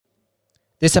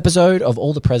This episode of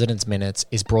All the President's Minutes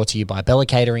is brought to you by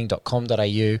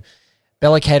bellacatering.com.au.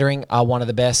 Bella Catering are one of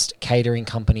the best catering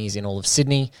companies in all of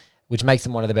Sydney, which makes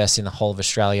them one of the best in the whole of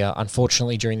Australia.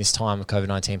 Unfortunately, during this time of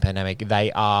COVID-19 pandemic,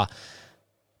 they are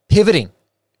pivoting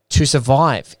to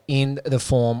survive in the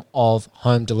form of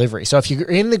home delivery. So if you're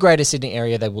in the Greater Sydney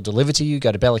area, they will deliver to you.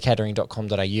 Go to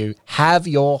bellacatering.com.au. Have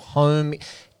your home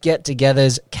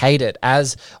get-togethers catered,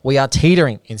 as we are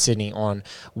teetering in Sydney on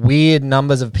weird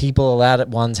numbers of people allowed at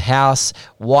one's house.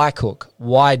 Why cook?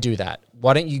 Why do that?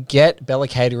 Why don't you get Bella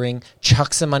Catering,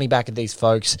 chuck some money back at these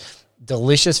folks,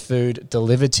 delicious food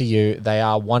delivered to you. They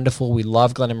are wonderful. We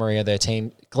love Glenn and Maria, their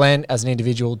team. Glenn, as an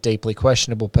individual, deeply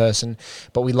questionable person,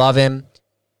 but we love him.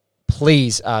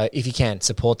 Please, if you can,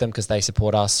 support them because they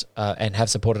support us and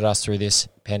have supported us through this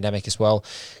pandemic as well.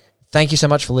 Thank you so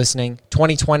much for listening.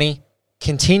 2020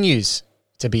 continues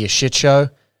to be a shit show.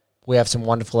 We have some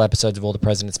wonderful episodes of All the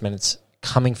President's Minutes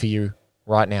coming for you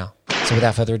right now. So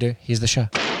without further ado, here's the show.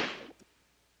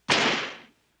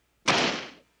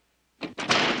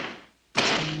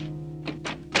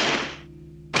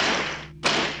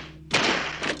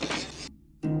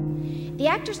 The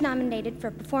actors nominated for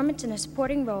performance in a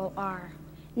supporting role are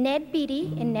Ned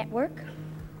Beatty in Network,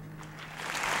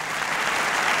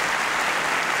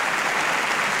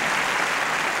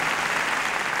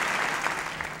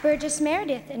 Burgess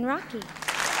Meredith in Rocky,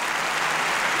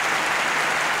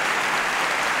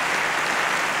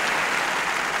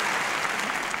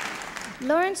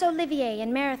 Laurence Olivier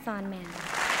in Marathon Man,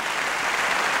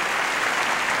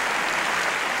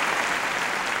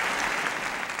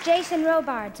 Jason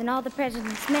Robards in All the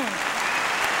President's Men,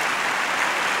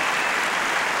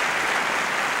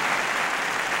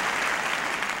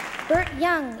 Burt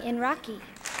Young in Rocky,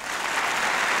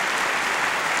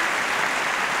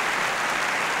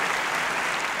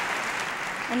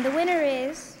 and the winner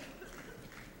is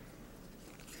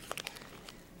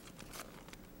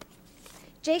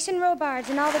Jason Robards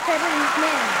in All the President's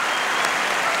Men.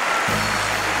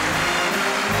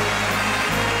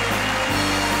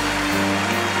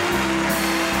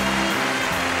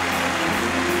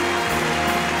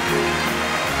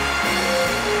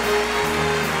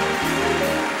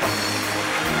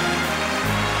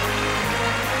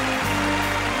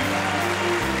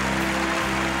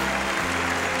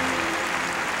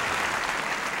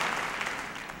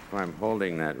 I'm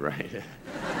holding that right.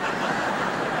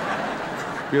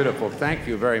 Beautiful. Thank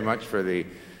you very much for the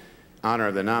honor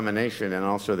of the nomination and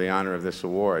also the honor of this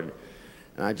award.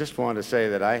 And I just want to say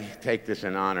that I take this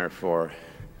in honor for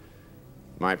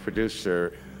my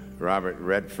producer, Robert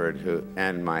Redford,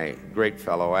 and my great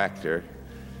fellow actor,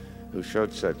 who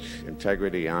showed such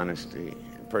integrity, honesty,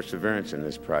 and perseverance in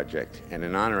this project. And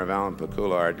in honor of Alan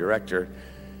Pakula, our director,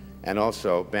 and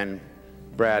also Ben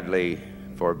Bradley,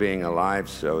 for being alive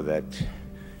so that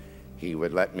he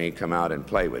would let me come out and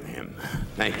play with him.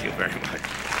 Thank you very much.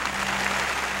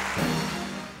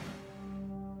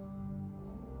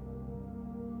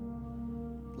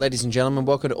 Ladies and gentlemen,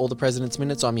 welcome to All the President's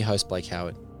Minutes. I'm your host, Blake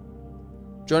Howard.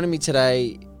 Joining me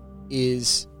today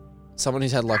is someone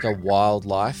who's had like a wild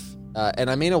life. And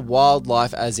I mean a wild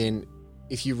life as in,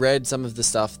 if you read some of the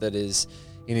stuff that is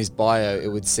in his bio, it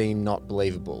would seem not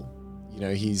believable. You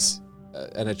know, he's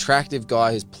an attractive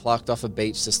guy who's plucked off a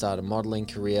beach to start a modeling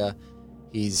career.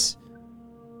 He's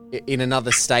in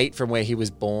another state from where he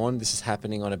was born. This is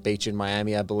happening on a beach in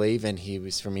Miami, I believe, and he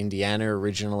was from Indiana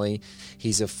originally.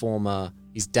 He's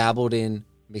dabbled in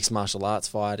mixed martial arts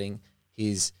fighting.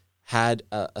 He's had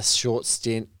a short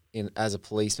stint as a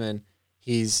policeman.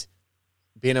 He's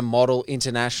been a model,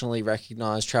 internationally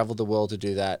recognized, traveled the world to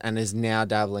do that, and is now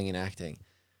dabbling in acting.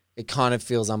 It kind of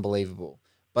feels unbelievable.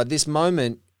 But this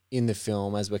moment in the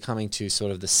film, as we're coming to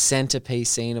sort of the centerpiece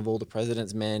scene of All the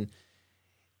President's Men,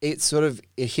 it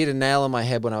hit a nail on my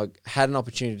head when I had an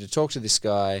opportunity to talk to this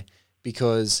guy,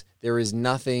 because there is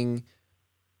nothing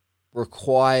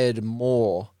required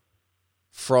more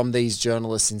from these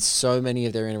journalists in so many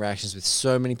of their interactions with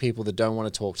so many people that don't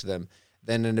want to talk to them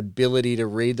than an ability to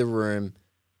read the room,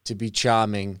 to be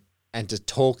charming, and to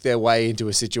talk their way into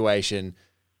a situation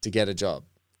to get a job.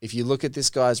 If you look at this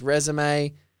guy's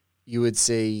resume, you would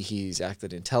see he's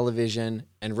acted in television,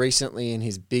 and recently in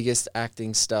his biggest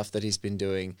acting stuff that he's been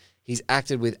doing, he's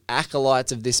acted with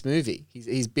acolytes of this movie.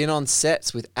 He's been on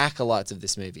sets with acolytes of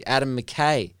this movie. Adam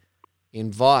McKay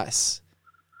in Vice,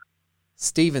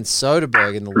 Steven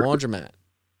Soderbergh in The Laundromat,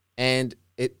 and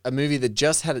a movie that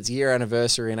just had its year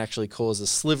anniversary and actually caused a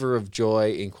sliver of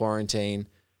joy in quarantine,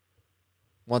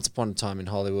 Once Upon a Time in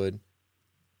Hollywood.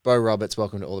 Beau Roberts,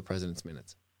 welcome to All the President's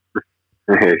Minutes.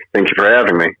 Hey, thank you for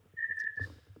having me.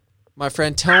 My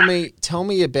friend, tell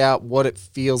me about what it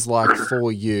feels like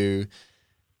for you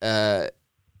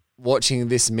watching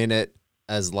this minute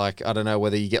as like, I don't know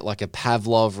whether you get like a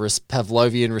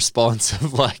Pavlovian response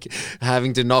of like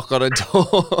having to knock on a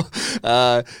door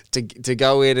to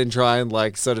go in and try and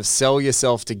like sort of sell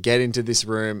yourself to get into this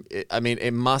room.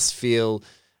 It must feel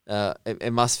like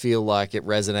it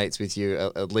resonates with you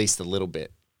at least a little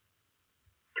bit.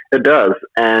 It does.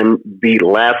 And the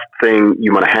last thing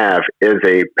you want to have is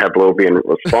a Pavlovian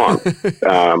response.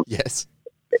 Yes.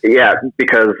 Yeah,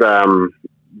 because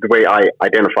the way I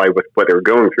identify with what they're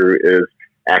going through is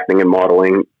acting and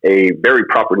modeling. A very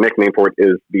proper nickname for it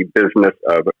is the business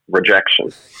of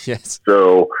rejection. Yes.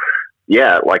 So,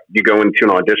 yeah, like you go into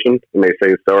an audition and they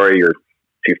say, sorry, you're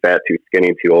too fat, too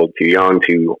skinny, too old, too young,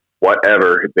 too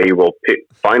whatever. They will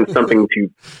find something to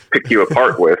pick you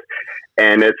apart with.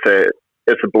 And it's a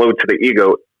blow to the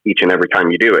ego each and every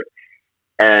time you do it.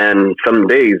 And some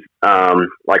days,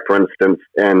 like for instance,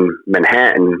 in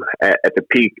Manhattan, at the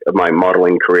peak of my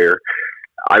modeling career,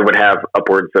 I would have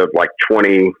upwards of like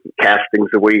 20 castings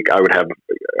a week. I would have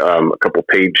a couple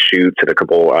paid shoots and a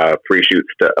couple free shoots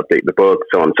to update the book,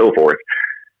 so on and so forth.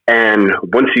 And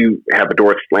once you have a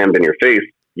door slammed in your face,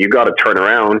 you got to turn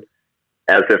around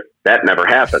as if that never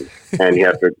happened. And you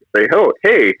have to say, oh,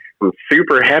 hey, I'm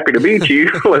super happy to meet you.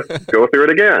 Let's go through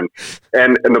it again.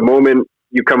 And the moment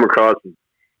you come across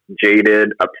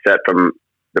jaded, upset from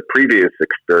the previous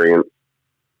experience,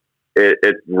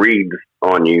 it reads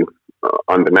on you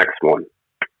on the next one.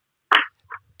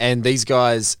 And these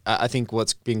guys, I think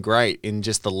what's been great in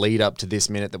just the lead up to this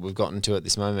minute that we've gotten to at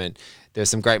this moment, there's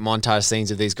some great montage scenes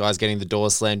of these guys getting the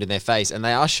doors slammed in their face, and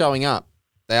they are showing up.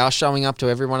 They are showing up to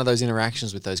every one of those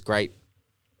interactions with those great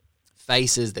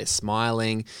faces. They're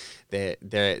smiling.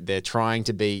 They're trying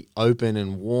to be open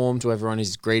and warm to everyone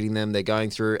who's greeting them. They're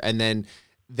going through, and then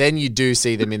you do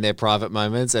see them in their private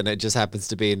moments, and it just happens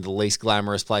to be in the least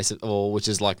glamorous place at all, which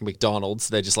is like McDonald's.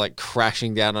 They're just like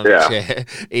crashing down on a chair,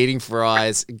 eating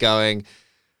fries, going,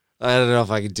 I don't know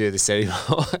if I can do this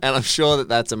anymore. And I'm sure that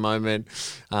that's a moment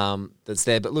that's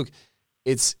there. But look,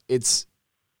 this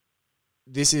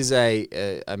is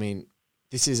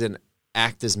an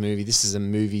actor's movie. This is a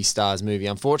movie star's movie.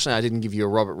 Unfortunately, I didn't give you a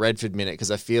Robert Redford minute because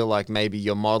I feel like maybe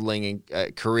your modeling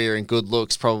and career and good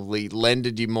looks probably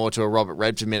lended you more to a Robert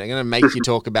Redford minute. I'm going to make you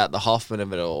talk about the Hoffman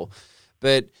of it all.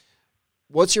 But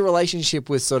what's your relationship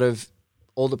with sort of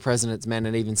All the President's Men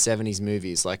and even 70s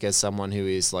movies, like as someone who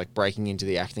is like breaking into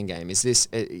the acting game? Is this,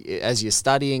 as you're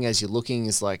studying, as you're looking,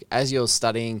 as you're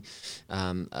studying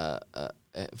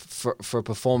for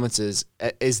performances,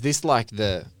 is this like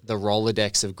the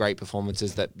Rolodex of great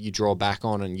performances that you draw back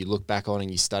on and you look back on and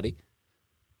you study?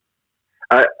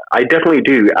 I definitely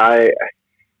do. I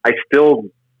still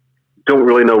don't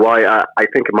really know why. I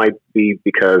think it might be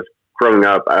because growing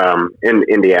up in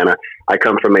Indiana, I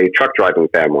come from a truck driving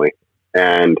family,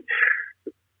 and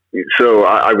so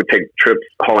I would take trips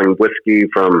hauling whiskey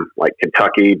from like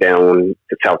Kentucky down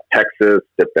to South Texas,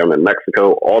 dip down in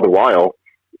Mexico, all the while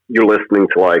you're listening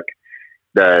to like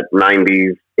the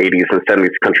 90s, 80s, and 70s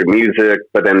country music,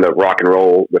 but then the rock and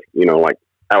roll with, like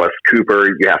Alice Cooper,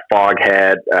 you have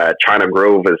Foghat, China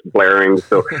Grove is blaring.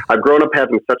 So I've grown up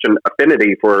having such an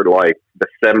affinity for like the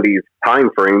 70s time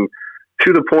frame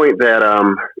to the point that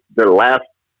the last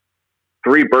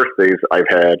 3 birthdays I've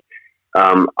had,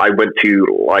 I went to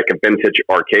like a vintage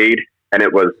arcade and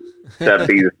it was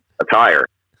 70s attire.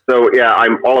 So yeah,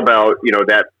 I'm all about,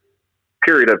 that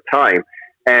period of time.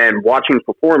 And watching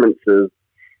performances,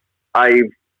 I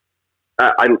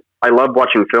love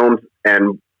watching films,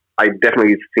 and I've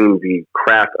definitely seen the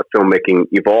craft of filmmaking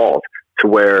evolve to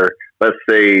where, let's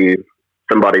say,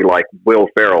 somebody like Will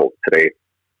Ferrell today,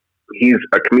 he's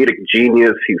a comedic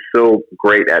genius. He's so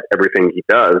great at everything he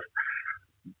does.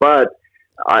 But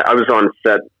I was on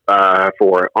set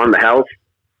for On the House.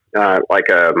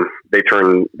 They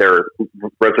turn their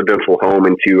residential home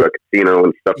into a casino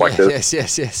and stuff like this.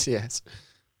 Yes.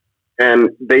 And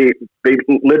they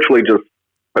literally just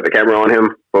put the camera on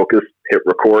him, focus, hit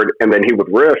record, and then he would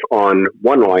riff on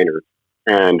one-liners.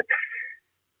 And,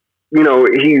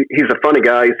 he's a funny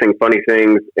guy, saying funny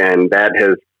things, and that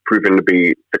has proven to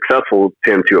be successful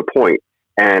to him to a point.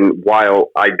 And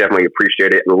while I definitely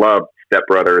appreciate it and love Step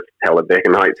Brothers, Talladega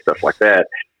Nights, stuff like that,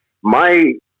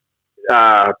 my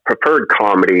preferred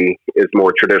comedy is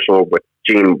more traditional with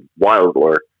Gene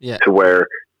Wilder, to where,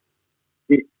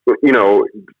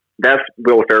 that's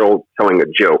Will Ferrell telling a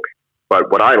joke. But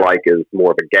what I like is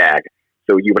more of a gag.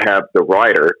 So you would have the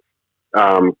writer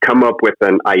come up with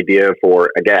an idea for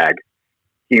a gag.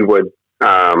 He would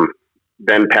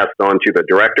then pass it on to the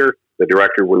director. The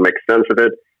director would make sense of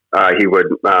it. He would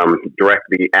direct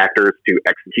the actors to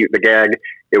execute the gag.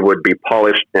 It would be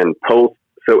polished in post.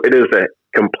 So it is a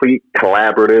complete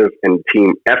collaborative and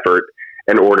team effort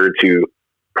in order to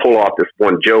pull off this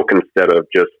one joke instead of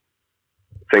just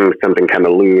saying something kind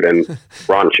of lewd and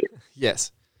raunchy.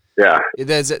 Yes. Yeah.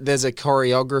 There's a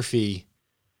choreography.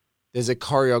 There's a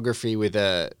choreography with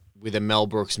a Mel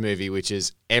Brooks movie, which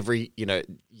is every,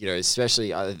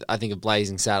 especially I think of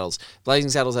Blazing Saddles. Blazing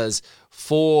Saddles has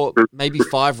 4, maybe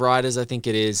 5 writers, I think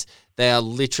it is. They are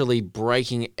literally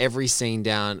breaking every scene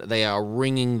down. They are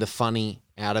wringing the funny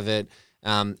out of it.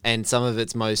 And some of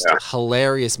its most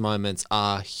hilarious moments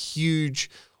are huge,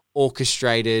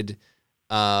 orchestrated,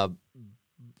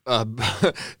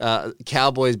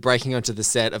 cowboys breaking onto the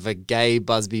set of a gay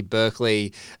Busby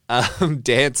Berkeley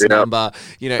dance number.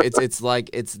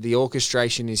 It's the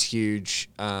orchestration is huge,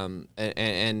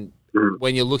 and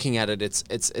when you're looking at it,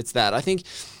 it's that. I think,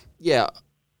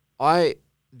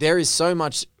 there is so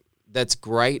much that's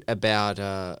great about.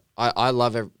 I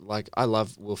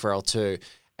love Will Ferrell too,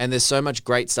 and there's so much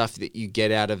great stuff that you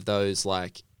get out of those,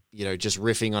 just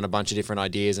riffing on a bunch of different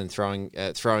ideas and throwing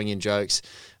in jokes.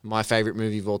 My favorite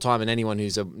movie of all time, and anyone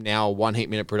who's now a One Heat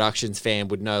Minute Productions fan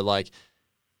would know,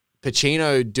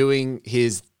 Pacino doing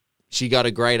his "She got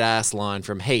a great ass" line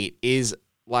from Heat is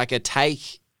like a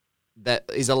take that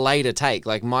is a later take.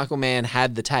 Like, Michael Mann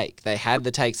had the take. They had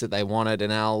the takes that they wanted,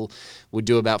 and Al would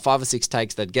do about 5 or 6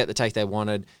 takes. They'd get the take they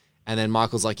wanted, and then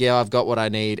Michael's like, yeah, I've got what I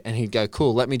need. And he'd go,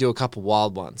 cool, let me do a couple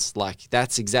wild ones.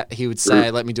 That's exact. He would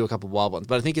say, let me do a couple wild ones.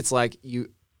 But I think it's like you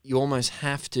almost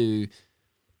have to,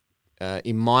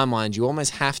 in my mind, you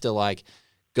almost have to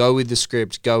go with the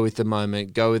script, go with the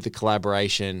moment, go with the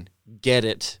collaboration, get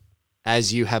it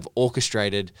as you have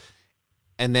orchestrated.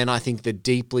 And then I think the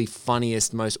deeply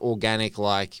funniest, most organic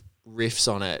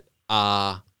riffs on it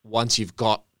are once you've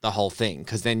got the whole thing,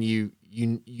 because then you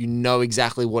know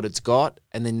exactly what it's got,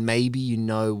 and then maybe you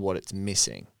know what it's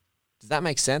missing. Does that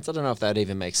make sense? I don't know if that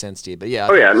even makes sense to you, but yeah.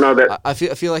 I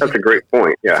feel like that's a great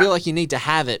point. Yeah, I feel like you need to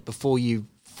have it before you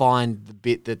find the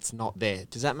bit that's not there.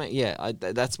 Does that make? Yeah,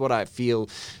 that's what I feel.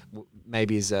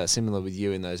 Maybe is similar with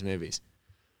you in those movies.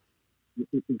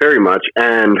 Very much,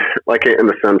 and in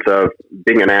the sense of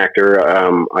being an actor,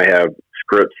 I have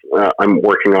scripts I'm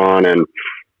working on, and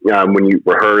when you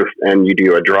rehearse and you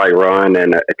do a dry run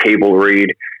and a table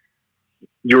read,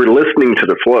 you're listening to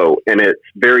the flow, and it's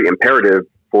very imperative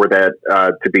for that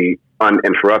to be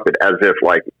uninterrupted. As if,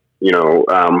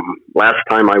 last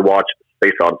time I watched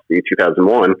Space Odyssey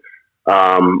 2001,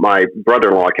 my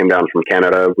brother-in-law came down from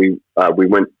Canada. We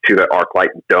went to the ArcLight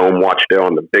Dome, watched it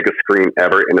on the biggest screen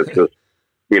ever, and it's just,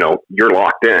 you're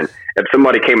locked in. If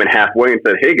somebody came in halfway and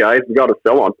said, "Hey guys, we got to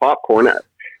sell on popcorn,"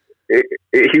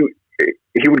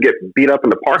 he would get beat up in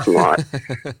the parking lot.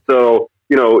 So,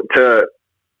 to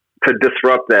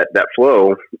disrupt that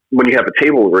flow, when you have a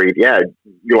table read,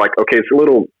 you're like, okay, it's a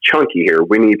little chunky here.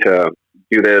 We need to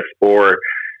do this, or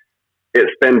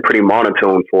it's been pretty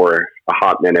monotone for a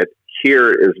hot minute.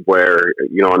 Here is where,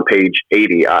 on page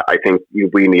 80, I think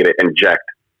we need to inject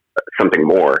something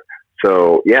more.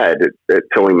 So it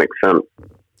totally makes sense.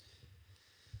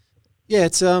 Yeah,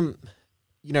 it's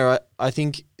I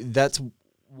think that's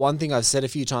one thing I've said a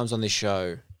few times on this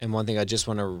show, and one thing I just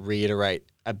want to reiterate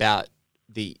about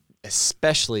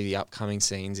especially the upcoming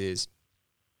scenes is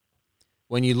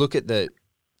when you look at the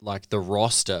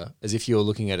roster as if you were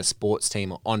looking at a sports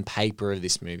team on paper of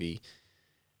this movie,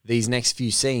 these next few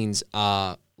scenes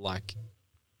are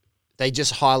they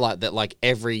just highlight that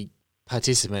every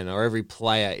participant or every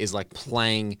player is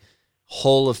playing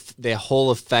Hall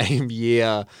of Fame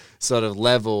year sort of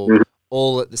level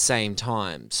all at the same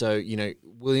time. So,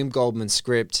 William Goldman's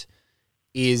script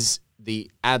is the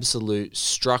absolute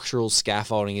structural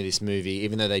scaffolding of this movie.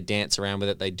 Even though they dance around with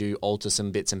it, they do alter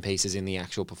some bits and pieces in the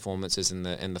actual performances and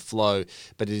the flow,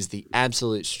 but it is the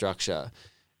absolute structure.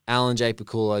 Alan J.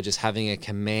 Pakula just having a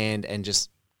command and just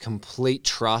complete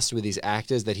trust with his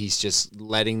actors that he's just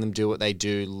letting them do what they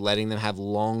do, letting them have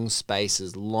long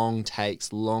spaces, long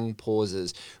takes, long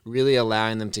pauses, really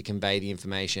allowing them to convey the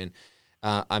information.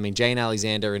 Jane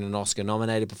Alexander in an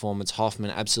Oscar-nominated performance, Hoffman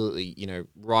absolutely,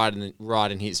 right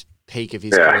in his peak of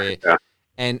his career. Yeah.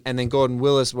 And then Gordon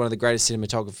Willis, one of the greatest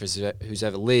cinematographers who's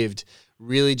ever lived,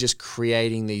 really just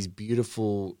creating these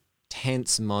beautiful,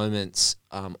 tense moments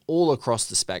all across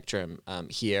the spectrum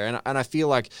here. And I feel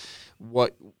like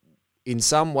what in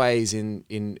some ways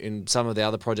in some of the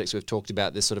other projects we've talked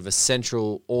about, there's sort of a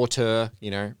central auteur,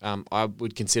 I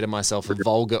would consider myself a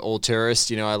vulgar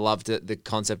auteurist. I loved the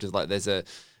concept of there's a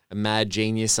mad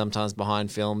genius sometimes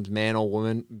behind films, man or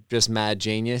woman, just mad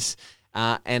genius.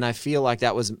 And I feel like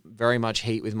that was very much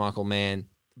Heat with Michael Mann.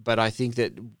 but I think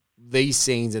that these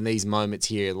scenes and these moments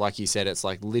here, like you said, it's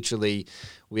like literally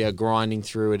we are grinding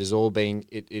through. It has all been,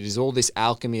 it is all this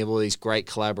alchemy of all these great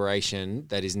collaboration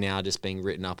that is now just being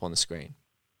written up on the screen.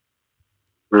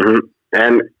 Mm-hmm.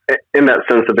 And in that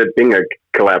sense of it being a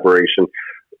collaboration,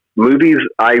 movies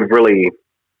I really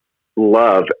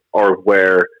love are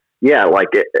where, like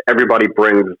everybody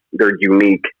brings their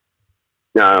unique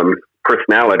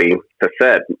personality to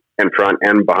set in front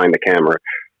and behind the camera,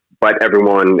 but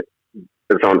everyone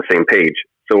is on the same page.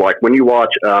 So like when you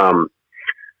watch,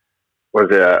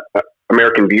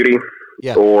 American Beauty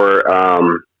or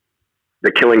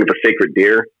The Killing of a Sacred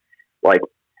Deer, like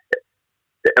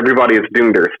everybody is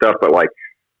doing their stuff, but like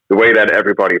the way that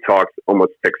everybody talks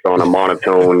almost takes on a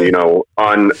monotone,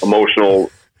 unemotional.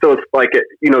 So it's like,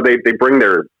 they bring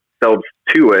themselves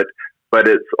to it, but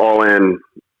it's all in,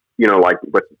 like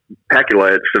with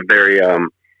Pacula, it's a very,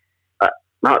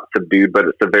 not subdued, but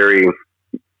it's a very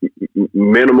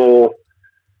minimal,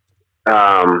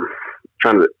 trying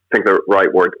to think the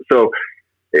right word. So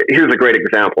here's a great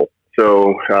example.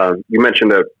 So you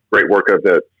mentioned the great work of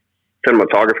the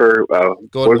cinematographer.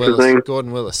 What's his name?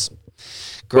 Gordon Willis.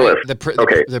 Great. Willis.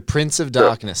 The Prince of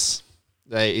Darkness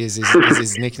is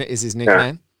his nickname. Is his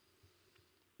nickname?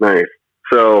 Yeah. Nice.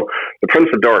 So the Prince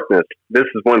of Darkness. This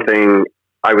is one thing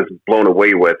I was blown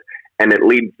away with, and it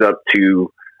leads up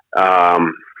to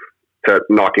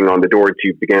knocking on the door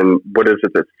to begin. What is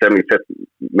it? The 75th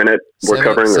minute we're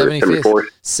covering, or 74th?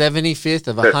 75th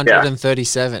of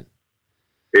 137.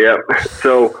 Yeah.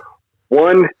 So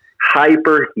one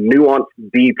hyper nuanced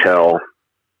detail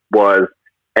was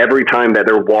every time that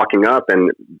they're walking up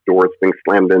and doors being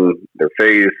slammed in their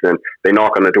face and they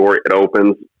knock on the door, it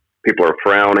opens, people are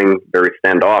frowning, very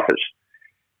standoffish.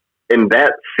 In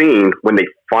that scene, when they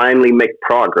finally make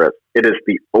progress, it is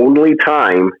the only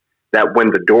time that when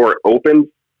the door opens,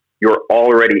 you're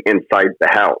already inside the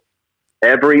house.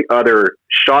 Every other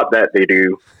shot that they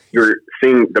do, you're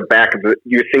seeing the back of the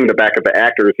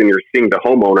actors, and you're seeing the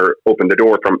homeowner open the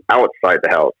door from outside the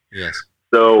house. Yes.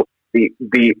 So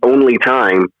the only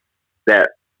time that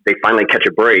they finally catch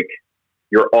a break,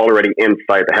 you're already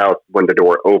inside the house when the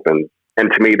door opens. And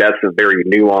to me, that's a very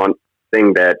nuanced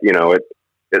thing that,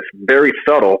 it's very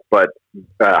subtle, but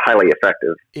highly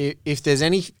effective. If there's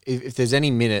any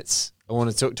minutes, I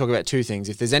want to talk about two things.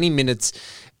 If there's any minutes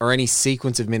or any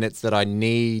sequence of minutes that I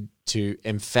need to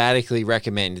emphatically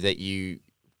recommend that you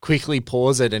quickly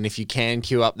pause it, and if you can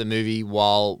queue up the movie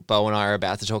while Bo and I are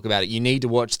about to talk about it, you need to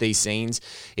watch these scenes.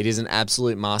 It is an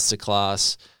absolute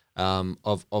masterclass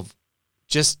of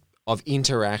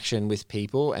interaction with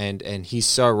people, and he's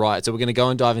so right. So we're going to go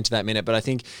and dive into that minute, but I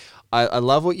think I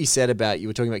love what you said about, you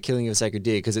were talking about Killing of a Sacred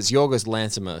Deer, because it's Yorgos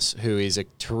Lanthimos, who is a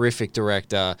terrific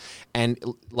director, and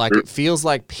like it feels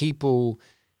like people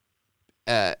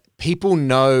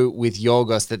know with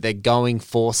Yorgos that they're going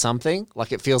for something.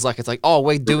 Like it feels like it's like, oh,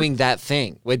 we're doing that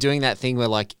thing. We're doing that thing where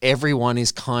like everyone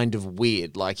is kind of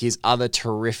weird. Like his other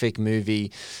terrific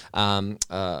movie, oh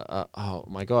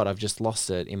my God, I've just lost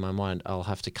it in my mind. I'll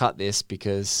have to cut this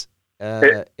because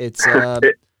it's and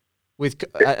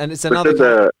it's another.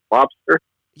 The Lobster?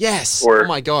 Yes. Oh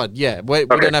my God. Yeah. We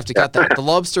don't have to cut that. The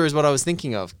lobster is what I was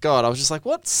thinking of. God, I was just like,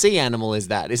 what sea animal is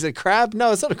that? Is it a crab?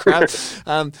 No, it's not a crab.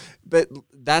 But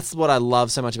that's what I love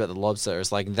so much about The Lobster.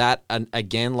 It's like that, and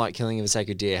again, like Killing of a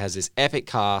Sacred Deer, has this epic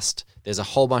cast. There's a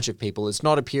whole bunch of people. It's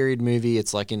not a period movie.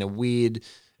 It's like in a weird,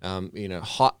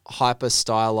 hyper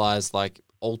stylized, like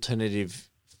alternative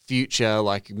future,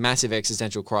 like massive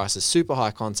existential crisis, super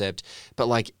high concept, but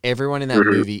like everyone in that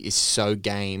movie is so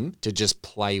game to just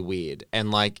play weird,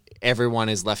 and like everyone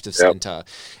is left of center.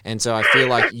 And so I feel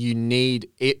like you need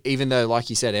it, even though, like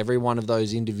you said, every one of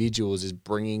those individuals is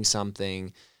bringing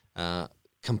something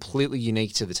completely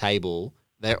unique to the table.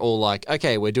 They're all like,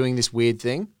 okay, we're doing this weird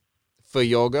thing for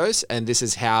Yorgos, and this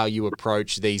is how you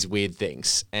approach these weird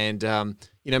things. And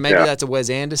maybe that's a Wes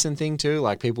Anderson thing too.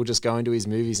 Like people just go into his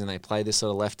movies and they play this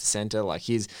sort of left to center. Like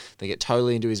they get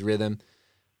totally into his rhythm.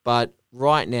 But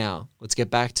right now, let's get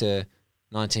back to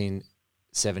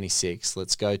 1976.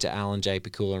 Let's go to Alan J.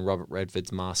 Pakula and Robert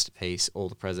Redford's masterpiece, All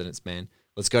the President's Men.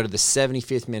 Let's go to the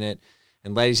 75th minute.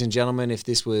 And ladies and gentlemen, if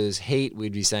this was Heat,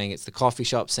 we'd be saying it's the coffee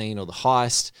shop scene or the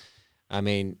heist. I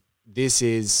mean, this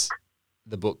is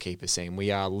the bookkeeper scene. We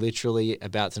are literally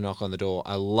about to knock on the door.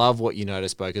 I love what you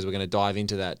noticed, Bo, because we're going to dive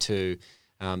into that too,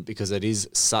 because it is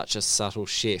such a subtle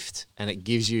shift, and it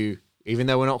gives you, even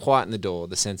though we're not quite in the door,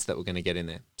 the sense that we're going to get in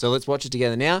there. So let's watch it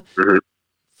together now.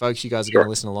 Folks, you guys are going to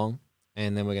listen along,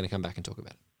 and then we're going to come back and talk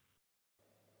about it.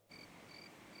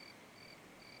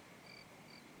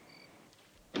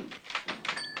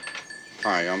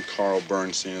 Hi, I'm Carl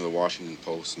Bernstein of the Washington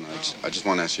Post, and I just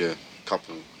want to ask you a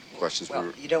couple of questions.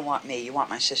 Well, you don't want me. You want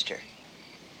my sister.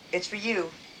 It's for you.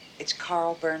 It's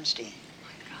Carl Bernstein. Oh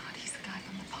my God, he's the guy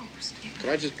from the Post. Could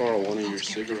I just borrow one of your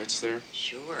cigarettes there?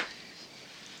 Sure.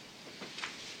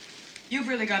 You've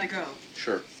really got to go.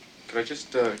 Sure. Could I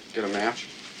just get a match?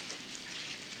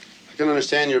 I can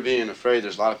understand you're being afraid.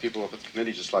 There's a lot of people up at the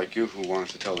committee just like you who want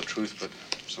us to tell the truth, but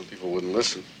some people wouldn't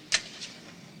listen.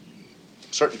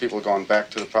 Certain people have gone back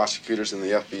to the prosecutors and the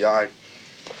FBI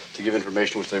to give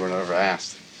information which they were never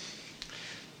asked.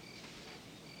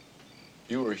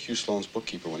 You were Hugh Sloan's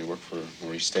bookkeeper when he worked for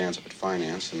Maurice Stans up at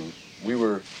Finance, and we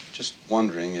were just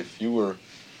wondering if you were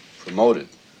promoted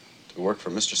to work for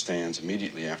Mr. Stans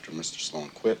immediately after Mr. Sloan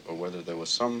quit, or whether there was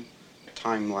some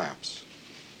time lapse.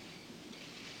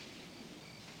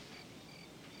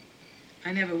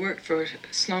 I never worked for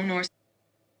Sloan or...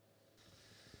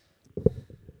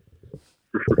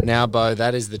 Now, Bo,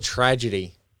 that is the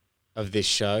tragedy of this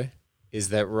show, is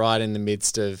that right in the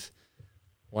midst of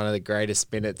one of the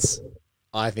greatest minutes,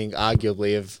 I think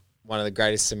arguably, of one of the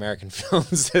greatest American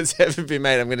films that's ever been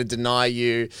made, I'm going to deny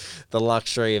you the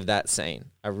luxury of that scene.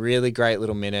 A really great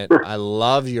little minute. I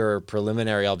love your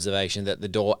preliminary observation that the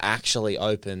door actually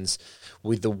opens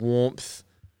with the warmth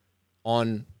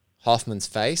on Hoffman's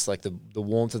face, like the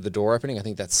warmth of the door opening. I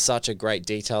think that's such a great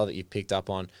detail that you picked up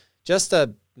on. Just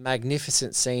a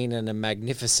magnificent scene and a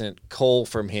magnificent call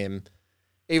from him,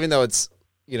 even though it's,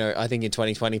 you know, I think in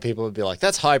 2020 people would be like,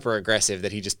 that's hyper aggressive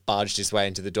that he just barged his way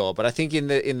into the door. But I think in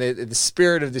the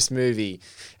spirit of this movie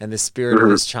and the spirit of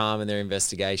his charm and their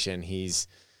investigation, he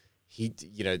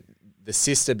you know, the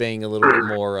sister being a little bit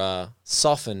more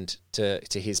softened to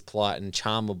his plight and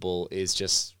charmable is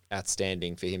just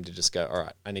outstanding for him to just go, all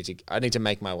right, I need to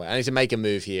make my way. I need to make a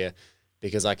move here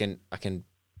because I can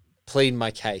plead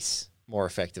my case more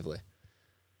effectively.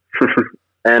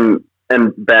 and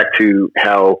back to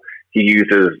how he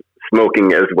uses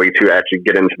smoking as a way to actually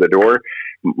get into the door,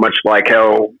 much like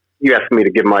how you asked me to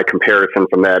give my comparison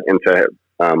from that into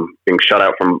being shut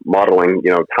out from modeling,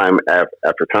 you know, time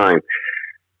after time.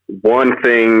 One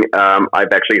thing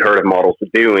I've actually heard of models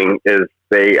doing is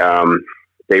they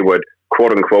would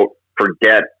quote unquote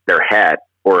forget their hat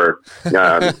or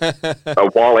a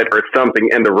wallet or something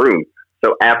in the room.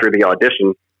 So after the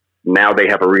audition, now they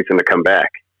have a reason to come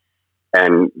back,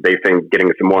 and they think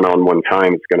getting some one-on-one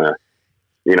time is gonna,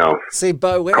 you know, see,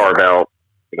 Bo, carve out.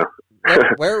 You know,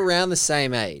 we're around the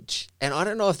same age, and I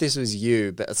don't know if this was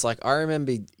you, but it's like I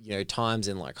remember, you know, times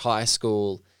in like high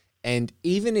school, and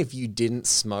even if you didn't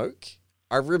smoke,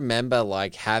 I remember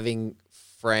like having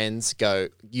friends go,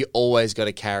 "You always got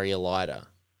to carry a lighter."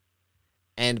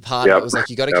 And part of it was like,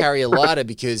 you got to carry a lighter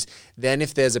because then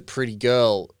if there's a pretty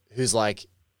girl who's like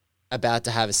about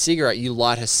to have a cigarette, you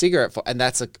light her cigarette for, and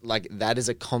that's that is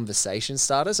a conversation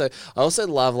starter. So I also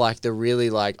love like the really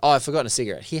like, oh, I've forgotten a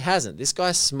cigarette. He hasn't. This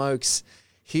guy smokes.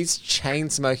 He's chain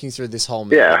smoking through this whole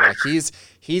movie. Yeah. Like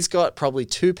he's got probably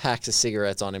 2 packs of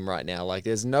cigarettes on him right now. Like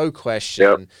there's no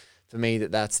question for me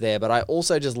that's there. But I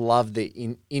also just love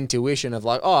the intuition of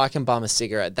like, oh, I can bum a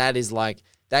cigarette. That is like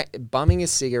that bumming a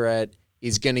cigarette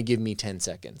is going to give me 10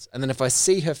 seconds. And then if I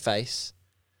see her face,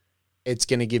 it's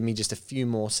going to give me just a few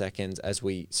more seconds as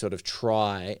we sort of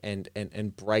try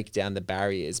and break down the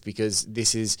barriers, because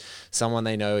this is someone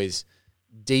they know is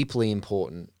deeply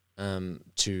important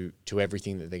to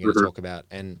everything that they're going to talk about.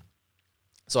 And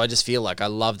so I just feel like I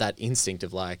love that instinct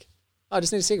of like, oh, I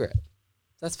just need a cigarette.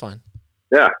 That's fine.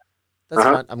 Yeah. That's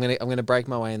fine. I'm going to break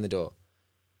my way in the door.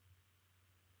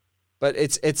 But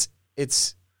it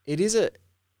is a,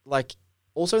 like,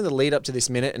 also in the lead up to this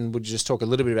minute, and we'll just talk a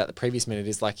little bit about the previous minute,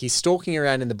 is like he's stalking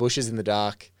around in the bushes in the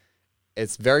dark.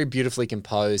 It's very beautifully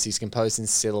composed. He's composed in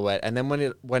silhouette. And then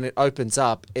when it opens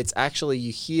up, it's actually,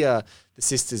 you hear the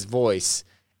sister's voice,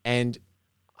 and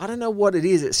I don't know what it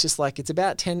is. It's just like, it's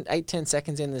about 10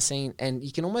 seconds in the scene, and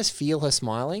you can almost feel her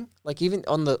smiling. Like even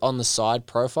on the side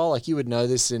profile, like you would know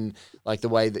this in like the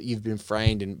way that you've been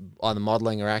framed in either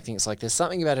modeling or acting. It's like there's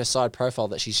something about her side profile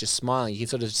that she's just smiling. You can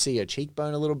sort of see her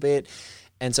cheekbone a little bit.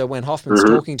 And so when Hoffman's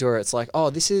talking to her, it's like,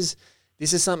 oh, this is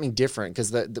something different,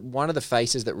 because the one of the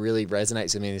faces that really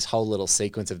resonates with me in this whole little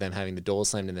sequence of them having the door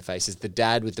slammed in their face is the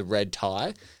dad with the red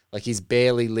tie. Like he's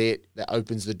barely lit, that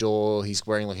opens the door. He's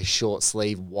wearing like a short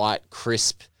sleeve, white,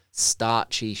 crisp,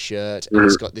 starchy shirt. And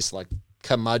he's got this like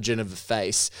curmudgeon of a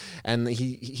face. And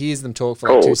he hears them talk for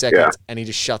like 2 seconds and he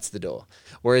just shuts the door.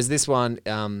 Whereas this one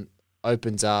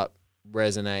opens up,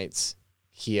 resonates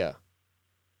here.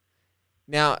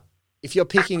 Now, if you're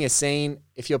picking a scene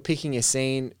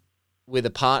with a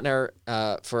partner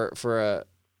for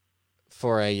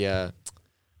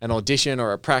an audition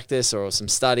or a practice or some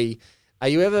study. Are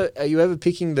you ever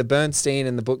picking the Bernstein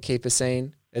and the bookkeeper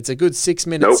scene? It's a good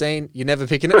 6-minute scene. You're never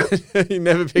picking it. You're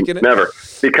never picking it. Never,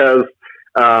 because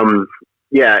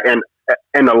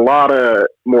and a lot of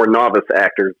more novice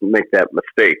actors make that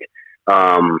mistake.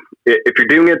 If you're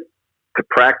doing it to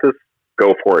practice,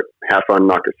 go for it. Have fun,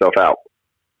 knock yourself out.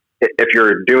 If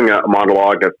you're doing a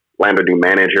monologue to land a new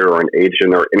manager or an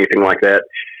agent or anything like that,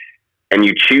 and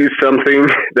you choose something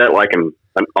that like an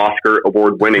Oscar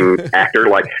award-winning actor,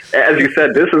 like as you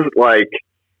said, this is like,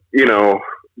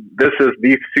 this is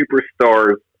these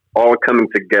superstars all coming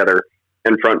together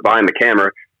in front behind the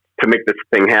camera to make this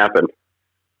thing happen.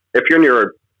 If you're in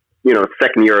your,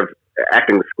 second year of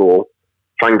acting school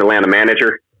trying to land a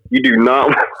manager, you do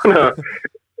not want to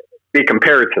be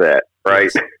compared to that,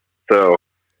 right? So,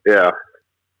 yeah.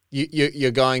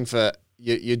 You're going for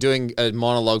you're doing a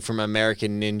monologue from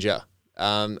American Ninja.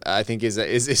 I think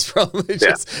is probably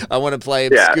just I want to play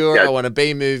obscure. I want a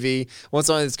B movie. I want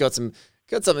something that's got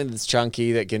something that's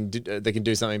chunky that can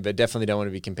do something, but definitely don't want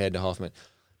to be compared to Hoffman.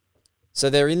 So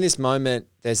they're in this moment.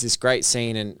 There's this great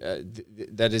scene and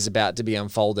that is about to be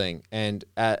unfolding, and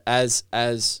as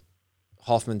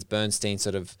Hoffman's Bernstein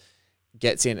sort of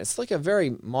gets in, it's like a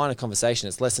very minor conversation.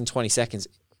 It's less than 20 seconds.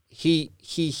 He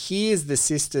hears the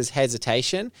sister's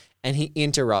hesitation and he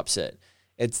interrupts it.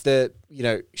 It's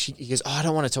he goes, I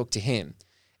don't want to talk to him.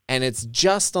 And it's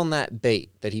just on that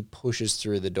beat that he pushes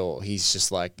through the door. He's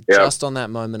just like, just on that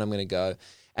moment, I'm going to go.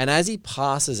 And as he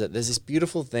passes it, there's this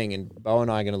beautiful thing, and Bo and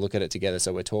I are going to look at it together,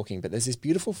 so we're talking, but there's this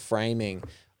beautiful framing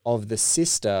of the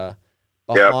sister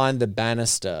behind the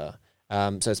banister.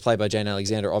 So it's played by Jane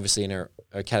Alexander, obviously in her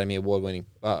Academy Award-winning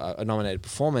nominated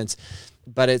performance,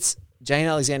 but it's Jane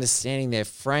Alexander standing there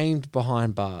framed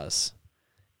behind bars.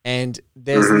 And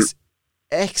there's this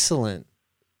excellent,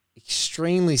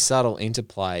 extremely subtle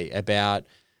interplay about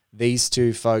these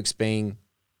two folks being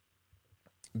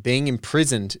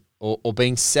imprisoned or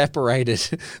being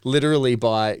separated literally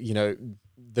by,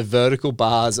 the vertical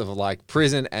bars of like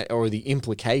prison or the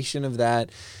implication of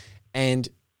that. And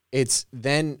it's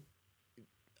then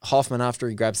Hoffman, after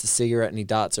he grabs the cigarette and he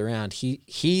darts around,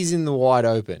 he's in the wide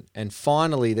open. And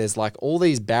finally there's like all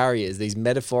these barriers, these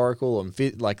metaphorical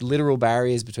and like literal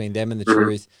barriers between them and the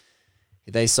truth.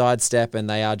 They sidestep and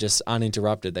they are just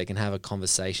uninterrupted. They can have a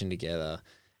conversation together.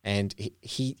 And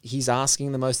he's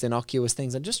asking the most innocuous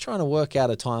things. I'm just trying to work out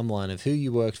a timeline of who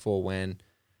you worked for when.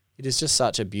 It is just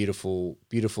such a beautiful,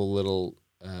 beautiful little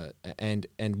and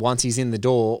once he's in the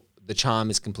door, the charm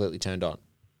is completely turned on.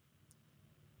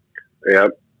 Yeah,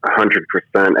 100%.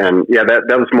 And yeah, that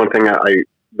was one thing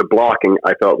the blocking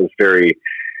I thought was very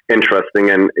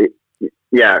interesting. And as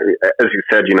you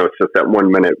said, it's just that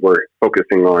 1 minute we're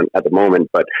focusing on at the moment,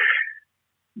 but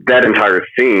that entire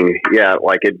scene,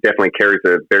 like it definitely carries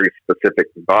a very specific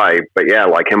vibe. But yeah,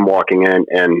 like him walking in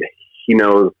and he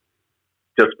knows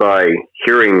just by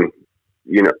hearing,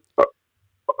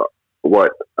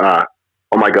 what, oh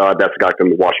my God, that's the guy from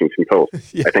the Washington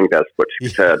Post. Yeah. I think that's what she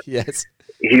said. Yes.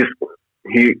 He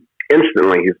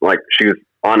instantly, he's like, she's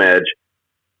on edge.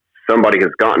 Somebody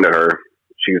has gotten to her.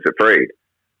 She's afraid.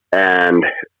 And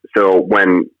so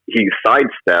when he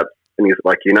sidesteps and he's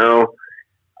like,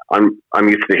 I'm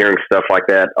used to hearing stuff like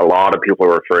that. A lot of people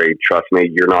are afraid. Trust me,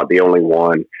 you're not the only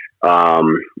one.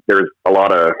 There's a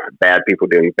lot of bad people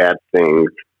doing bad things.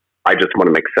 I just want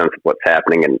to make sense of what's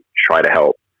happening and try to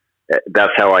help.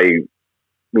 That's how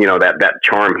that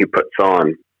charm he puts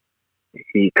on,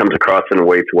 he comes across in a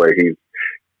way to where he's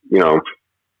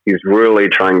really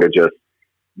trying to just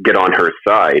get on her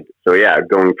side. So yeah,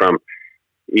 going from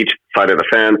each side of the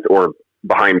fence or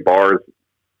behind bars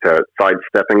to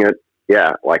sidestepping it.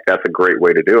 Yeah, like that's a great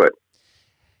way to do it.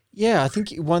 Yeah, I think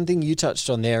one thing you touched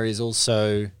on there is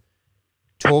also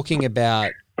talking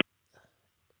about,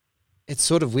 it's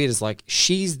sort of weird. It's like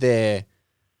she's there.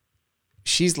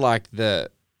 She's like the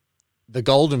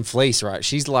golden fleece, right?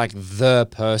 She's like the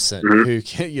person who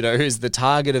can, who's the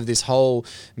target of this whole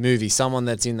movie. Someone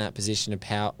that's in that position of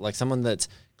power, like someone that's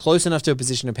close enough to a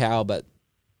position of power, but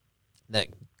that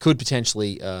could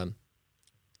potentially,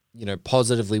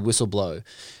 positively whistleblow.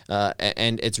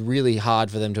 And it's really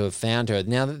hard for them to have found her.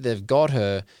 Now that they've got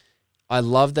her, I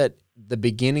love that the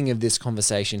beginning of this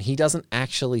conversation, he doesn't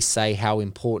actually say how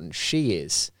important she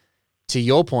is. To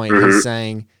your point, he's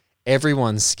saying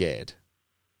everyone's scared.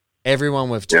 Everyone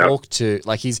we've talked to,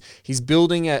 like he's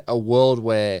building a world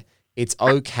where it's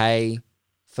okay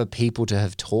for people to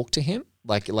have talked to him,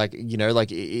 like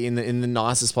in the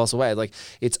nicest possible way. Like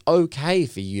it's okay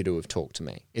for you to have talked to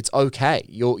me. It's okay.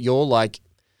 You're like,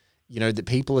 that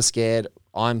people are scared.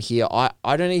 I'm here.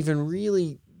 I don't even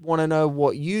really want to know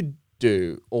what you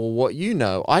do or what you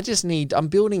know. I need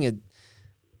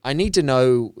to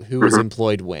know who was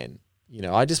employed when. You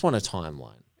know, I just want a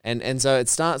timeline. And so it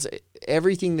starts,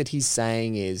 everything that he's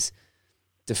saying is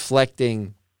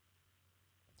deflecting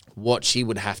what she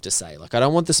would have to say. Like, I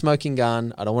don't want the smoking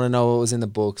gun. I don't want to know what was in the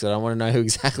books. I don't want to know who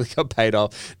exactly got paid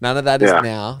off. None of that is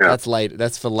now. Yeah. That's later.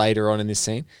 That's for later on in this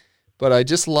scene. But I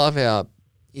just love how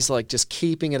he's like just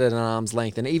keeping it at an arm's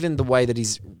length. And even the way that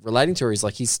he's relating to her is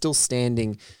like he's still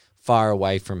standing far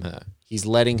away from her. He's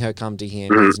letting her come to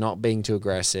him. He's not being too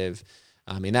aggressive.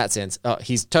 In that sense,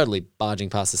 he's totally barging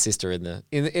past the sister in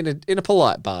a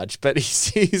polite barge, but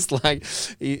he's like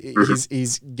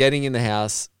he's getting in the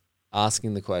house,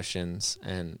 asking the questions,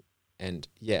 and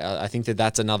yeah, I think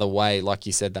that's another way, like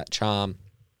you said, that charm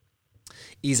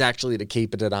is actually to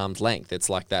keep it at arm's length. It's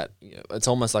like that. You know, it's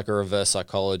almost like a reverse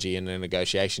psychology and a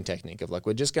negotiation technique of like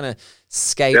we're just going to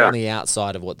skate on the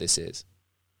outside of what this is.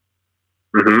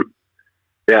 Mm-hmm.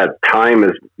 Yeah, time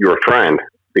is your friend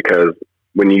because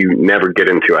when you never get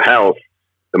into a house,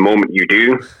 the moment you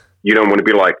do, you don't want to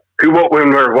be like, who, what, when,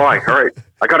 where, why? All right,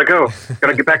 I got to go.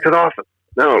 Got to get back to the office.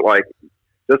 No, like,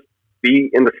 just be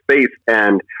in the space.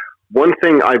 And one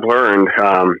thing I've learned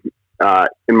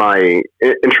in my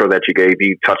intro that you gave,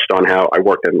 you touched on how I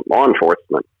worked in law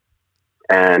enforcement.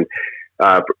 And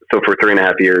so for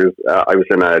 3.5 years, I was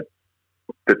in a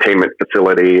detainment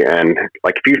facility. And,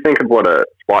 like, if you think of what a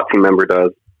SWAT team member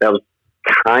does, that was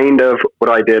kind of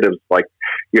what I did. It was like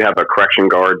you have a correction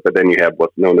guard, but then you have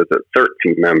what's known as a CERT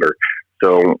team member.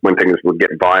 So when things would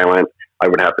get violent, I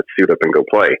would have to suit up and go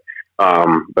play.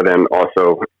 But then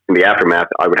also in the aftermath,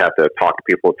 I would have to talk to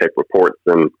people, take reports,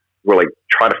 and really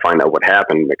try to find out what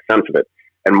happened, make sense of it.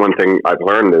 And one thing I've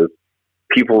learned is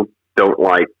people don't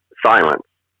like silence,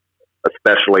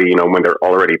 especially, you know, when they're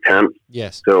already tense.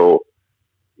 Yes. So,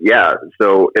 yeah,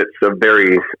 so it's a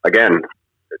very, again,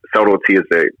 subtlety is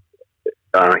a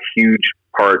huge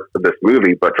part of this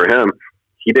movie, but for him,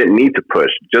 he didn't need to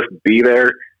push. Just be there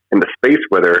in the space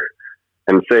with her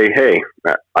and say, hey,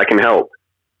 I can help.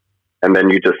 And then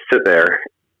you just sit there.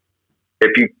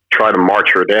 If you try to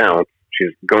march her down,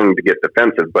 she's going to get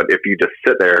defensive. But if you just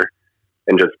sit there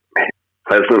and just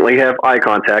pleasantly have eye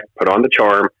contact, put on the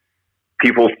charm,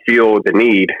 people feel the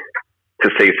need to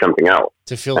say something else.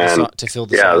 To fill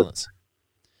the silence.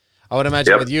 I would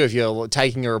imagine with you, if you're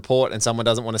taking a report and someone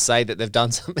doesn't want to say that they've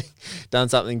done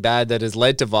something bad that has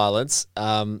led to violence,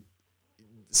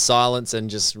 silence and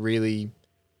just really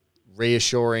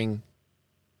reassuring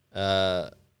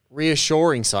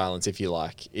silence, if you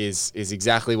like, is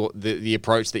exactly what the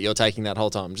approach that you're taking that whole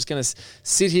time. I'm just going to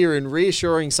sit here in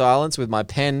reassuring silence with my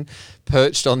pen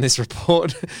perched on this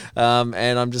report,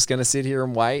 and I'm just going to sit here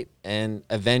and wait, and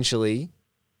eventually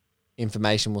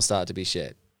information will start to be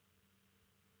shared.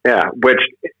 Yeah, which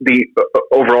the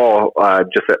overall,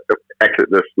 just exit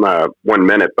this 1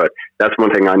 minute, but that's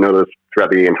one thing I noticed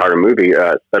throughout the entire movie,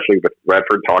 especially with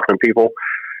Redford talking to people.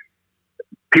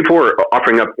 People were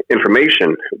offering up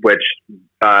information, which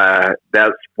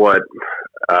that's what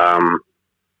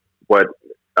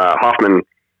Hoffman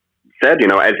said. You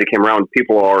know, as he came around,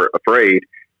 people are afraid.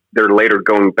 They're later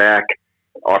going back,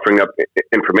 offering up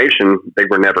information they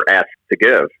were never asked to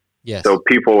give. Yes. So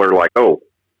people are like, oh,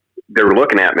 they're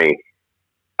looking at me.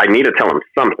 I need to tell them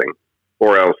something,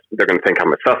 or else they're going to think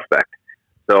I'm a suspect.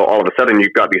 So all of a sudden,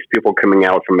 you've got these people coming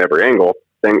out from every angle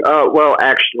saying, oh, well,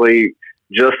 actually,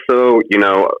 just so you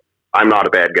know, I'm not a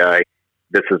bad guy.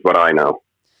 This is what I know.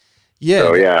 Yeah.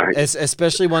 So, yeah.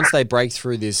 Especially once they break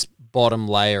through this bottom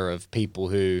layer of people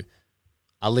who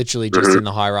are literally just in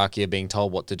the hierarchy of being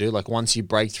told what to do. Like once you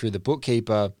break through the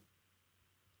bookkeeper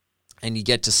and you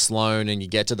get to Sloan and you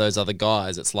get to those other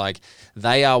guys, it's like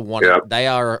they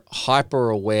are hyper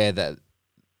aware that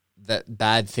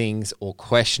bad things or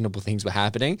questionable things were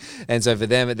happening. And so for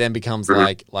them, it then becomes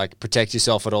like protect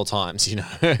yourself at all times. You know,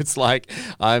 it's like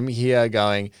I'm here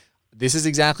going, this is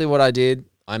exactly what I did.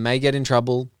 I may get in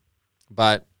trouble,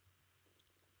 but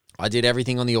I did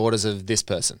everything on the orders of this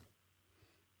person.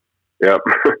 Yep.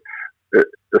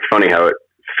 It's funny how it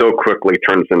so quickly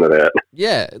turns into that.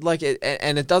 Yeah, like it,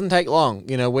 and it doesn't take long.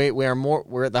 You know,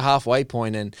 we're at the halfway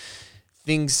point and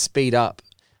things speed up.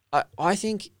 I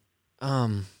think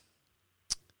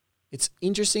it's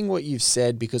interesting what you've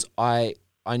said because I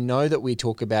know that we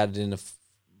talk about it in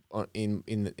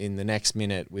the next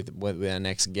minute with our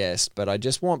next guest, but I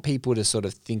just want people to sort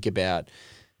of think about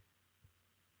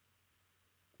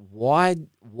why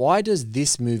does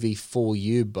this movie for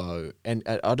you, Bo? And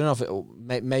I don't know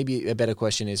if maybe a better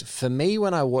question is for me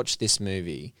when I watch this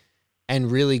movie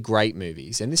and really great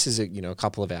movies, and this is a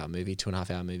couple of hour movie, 2.5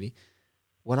 hour movie.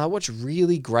 When I watch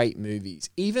really great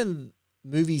movies, even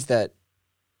movies that,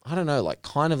 I don't know, like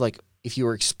kind of like if you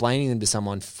were explaining them to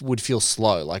someone would feel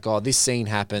slow. Like, oh, this scene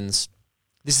happens.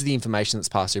 This is the information that's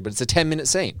passed through, but it's a 10-minute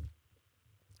scene,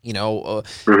 you know,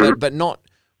 but not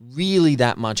really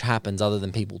that much happens other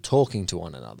than people talking to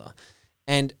one another.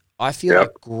 And I feel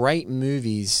like great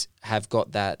movies have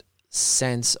got that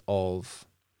sense of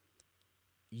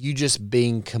you just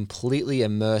being completely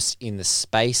immersed in the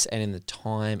space and in the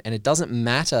time. And it doesn't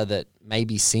matter that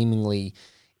maybe seemingly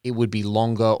it would be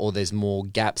longer or there's more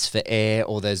gaps for air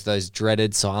or there's those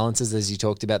dreaded silences, as you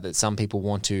talked about, that some people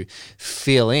want to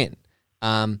fill in.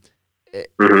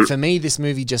 For me, this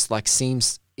movie just like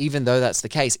seems, even though that's the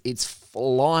case, it's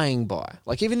flying by.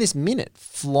 Like even this minute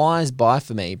flies by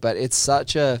for me, but it's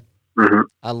such a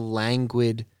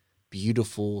languid,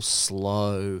 beautiful,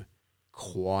 slow,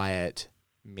 quiet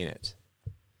minute.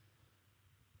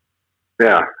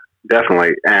 Yeah,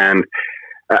 definitely. And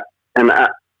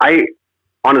I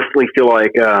honestly feel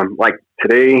like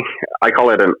today, I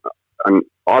call it an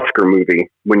Oscar movie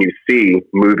when you see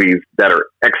movies that are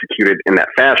executed in that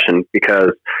fashion,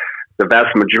 because the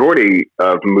vast majority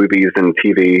of movies and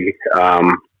TV,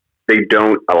 they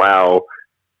don't allow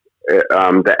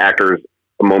the actors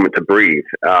a moment to breathe.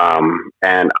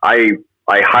 And I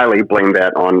highly blame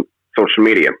that on social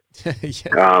media.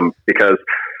 Because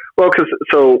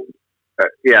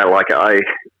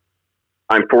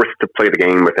I'm forced to play the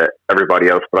game with everybody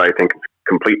else, but I think it's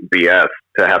complete BS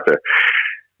to have to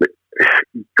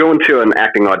go into an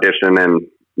acting audition and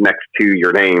next to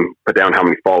your name, put down how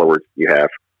many followers you have.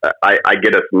 I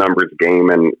get it's a numbers game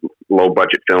and low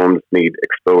budget films need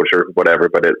exposure, whatever,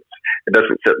 but it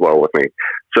doesn't sit well with me.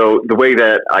 So the way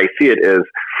that I see it is,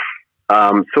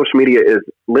 social media is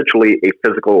literally a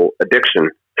physical addiction,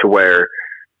 to where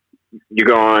you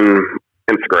go on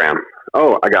Instagram.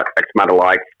 Oh, I got X amount of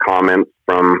likes, comments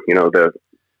from,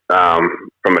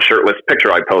 from a shirtless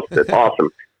picture I posted. Awesome.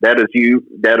 That is you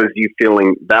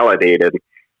feeling validated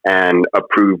and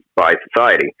approved by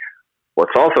society.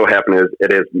 What's also happened is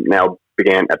it has now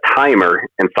began a timer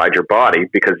inside your body,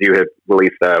 because you have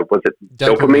released,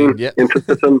 dopamine into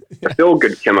the system, a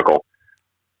feel-good chemical.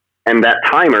 And that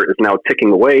timer is now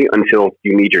ticking away until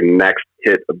you need your next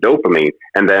hit of dopamine.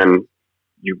 And then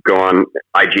you go on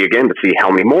IG again to see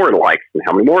how many more likes and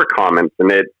how many more comments.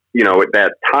 And that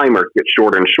timer gets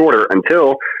shorter and shorter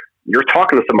until you're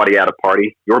talking to somebody at a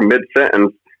party, you're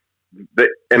mid-sentence,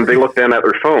 and they look down at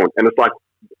their phone, and it's like,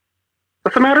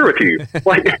 what's the matter with you?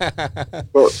 Like,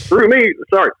 well, screw me.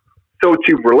 Sorry. So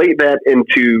to relate that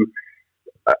into,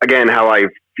 again, how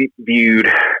I've viewed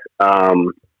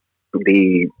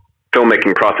the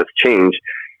filmmaking process change,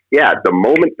 the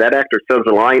moment that actor says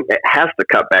a line, it has to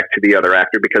cut back to the other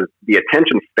actor, because the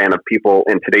attention span of people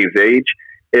in today's age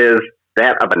is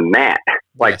that of a gnat.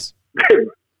 Like,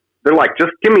 they're like,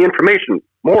 just give me information,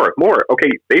 more. Okay,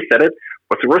 they said it.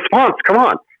 What's the response? Come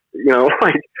on.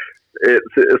 Like,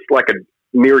 it's like a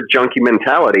mere junkie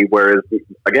mentality. Whereas,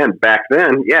 again, back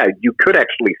then, you could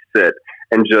actually sit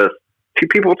and just two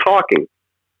people talking.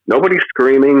 Nobody's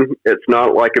screaming. It's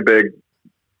not like a big,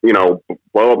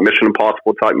 blow up Mission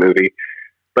Impossible type movie.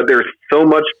 But there's so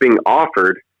much being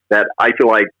offered that I feel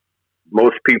like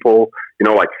most people,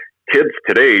 like kids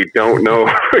today don't know,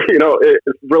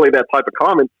 it's really that type of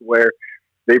comments where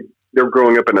they're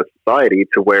growing up in a society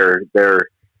to where their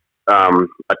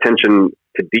attention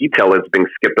to detail is being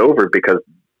skipped over, because,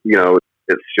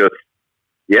 it's just,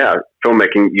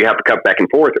 filmmaking, you have to cut back and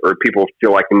forth, or people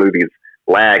feel like the movie's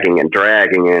lagging and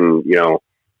dragging and,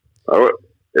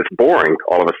 it's boring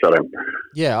all of a sudden.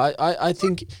 Yeah, I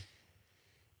think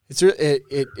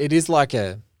it is like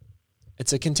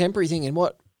it's a contemporary thing. And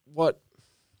what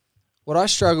I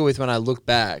struggle with when I look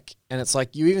back, and it's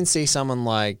like you even see someone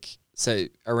like, so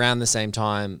around the same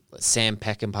time, Sam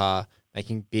Peckinpah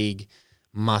making big,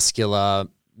 muscular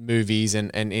movies,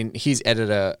 and his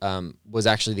editor was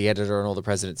actually the editor on All the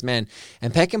President's Men.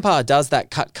 And Peckinpah does that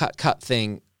cut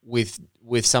thing with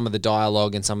some of the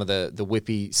dialogue and some of the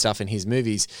whippy stuff in his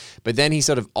movies, but then he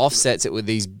sort of offsets it with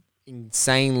these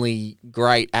insanely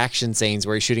great action scenes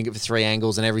where he's shooting it for 3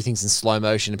 angles and everything's in slow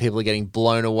motion and people are getting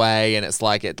blown away, and it's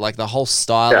like the whole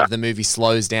style of the movie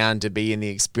slows down to be in the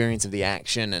experience of the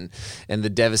action and the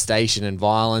devastation and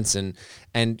violence and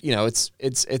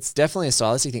it's definitely a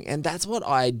stylistic thing. And that's what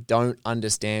I don't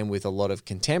understand with a lot of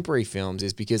contemporary films,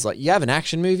 is because like you have an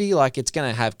action movie, like it's going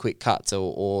to have quick cuts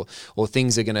or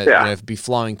things are going to be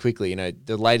flowing quickly.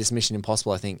 The latest Mission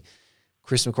Impossible, I think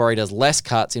Chris McQuarrie does less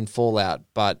cuts in Fallout,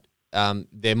 but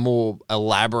they're more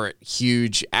elaborate,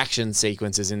 huge action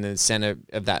sequences in the center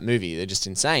of that movie. They're just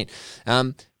insane.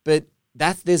 But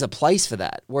there's a place for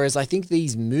that. Whereas I think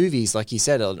these movies, like you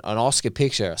said, an Oscar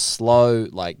picture, are slow,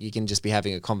 like you can just be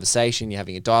having a conversation, you're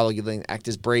having a dialogue, you're letting the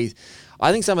actors breathe.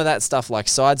 I think some of that stuff like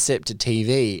sidestep to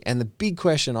TV. And the big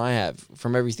question I have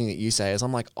from everything that you say is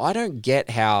I'm like, I don't get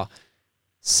how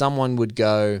someone would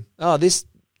go, oh, this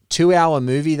 2-hour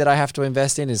movie that I have to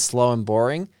invest in is slow and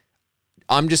boring.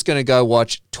 I'm just going to go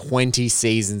watch 20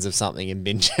 seasons of something and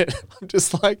binge it. I'm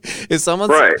just like, if someone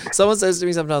says to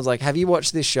me sometimes like, have you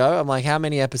watched this show? I'm like, how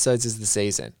many episodes is the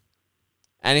season?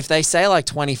 And if they say like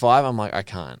 25, I'm like, I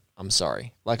can't. I'm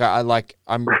sorry. Like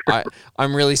I'm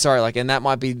really sorry. Like, and that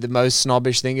might be the most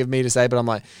snobbish thing of me to say, but I'm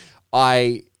like,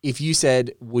 if you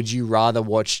said, would you rather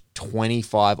watch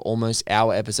 25 almost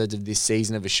hour episodes of this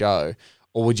season of a show,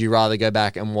 or would you rather go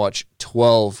back and watch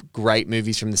 12 great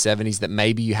movies from the 70s that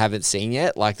maybe you haven't seen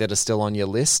yet, like that are still on your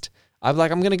list? I'm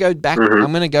going to go back.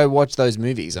 I'm going to go watch those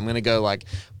movies. I'm going to go like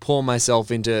pour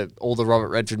myself into all the Robert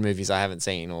Redford movies I haven't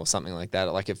seen or something like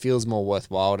that. Like it feels more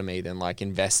worthwhile to me than like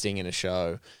investing in a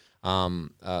show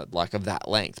like of that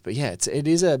length. But yeah, it's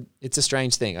a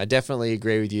strange thing. I definitely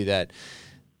agree with you that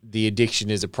the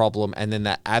addiction is a problem, and then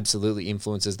that absolutely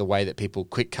influences the way that people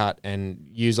quick cut and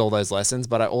use all those lessons.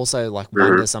 But I also like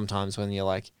wonder sometimes when you're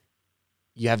like,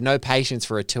 you have no patience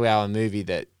for a 2-hour movie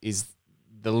that is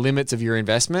the limits of your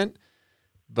investment,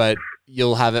 but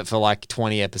you'll have it for like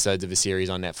 20 episodes of a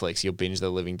series on Netflix. You'll binge the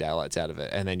living daylights out of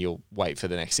it, and then you'll wait for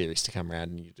the next series to come around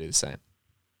and you do the same.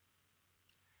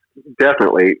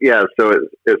 Definitely. Yeah. So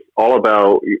it's all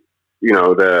about,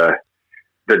 the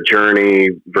journey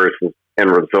versus end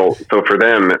result. So for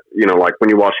them, like when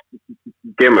you watch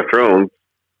Game of Thrones,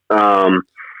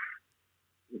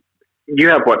 you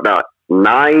have about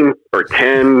 9 or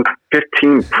 10,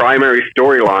 15 primary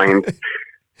storylines.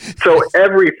 So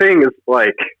everything is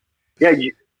like,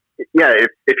 if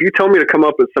you tell me to come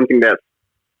up with something that's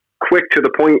quick to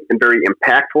the point and very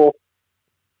impactful,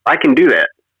 I can do that.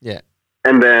 Yeah.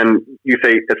 And then you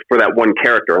say it's for that one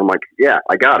character. I'm like, yeah,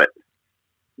 I got it.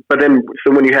 But then,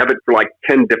 so when you have it for like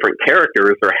 10 different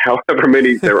characters or however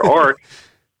many there are,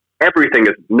 everything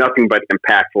is nothing but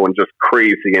impactful and just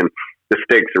crazy, and the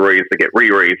stakes are raised, they get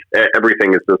re-raised.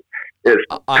 Everything is just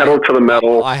pedal to the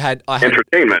metal. I had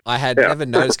entertainment. I had never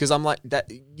noticed, because I'm like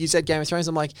that. You said Game of Thrones.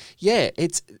 I'm like, yeah,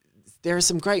 there are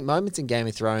some great moments in Game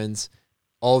of Thrones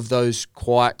of those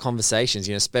quiet conversations.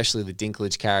 Especially the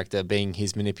Dinklage character being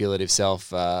his manipulative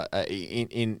self.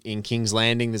 In King's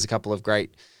Landing, there's a couple of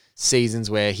great seasons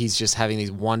where he's just having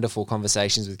these wonderful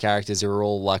conversations with characters who are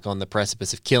all like on the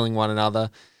precipice of killing one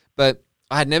another. But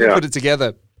I had never put it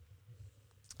together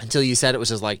until you said it was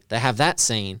just like, they have that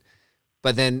scene,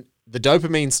 but then the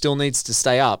dopamine still needs to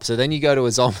stay up. So then you go to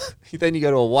a zombie, then you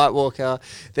go to a White Walker,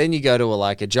 then you go to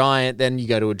a giant, then you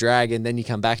go to a dragon, then you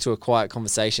come back to a quiet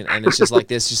conversation. And it's just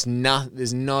like, it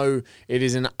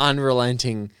is an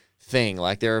unrelenting thing.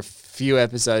 Like there are a few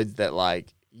episodes that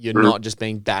like, you're not just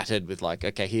being battered with like,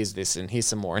 okay, here's this and here's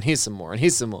some more and here's some more and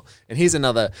here's some more and here's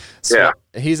another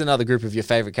group of your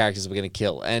favorite characters we're going to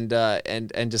kill, and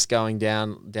just going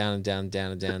down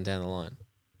the line.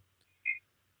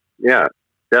 Yeah,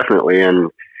 definitely.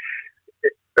 And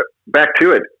back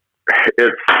to it,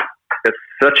 it's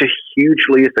such a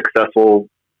hugely successful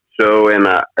show, and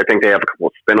I think they have a couple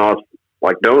of spinoffs.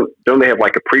 Like, don't they have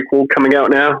like a prequel coming out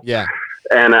now? Yeah.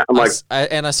 And I'm like,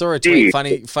 I saw a tweet.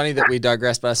 Funny that we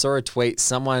digress, but I saw a tweet.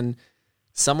 Someone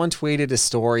tweeted a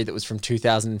story that was from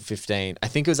 2015. I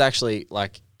think it was actually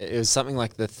it was something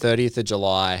like the 30th of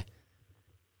July,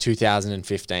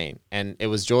 2015, and it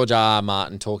was George R.R.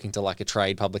 Martin talking to like a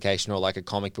trade publication or like a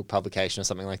comic book publication or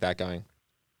something like that, going,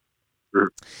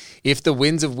 "If The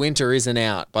Winds of Winter isn't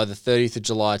out by the 30th of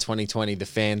July, 2020, the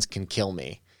fans can kill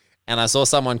me." And I saw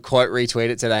someone quote retweet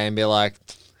it today and be like,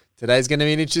 today's going to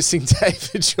be an interesting day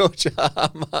for George R. R.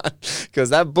 Martin,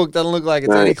 because that book doesn't look like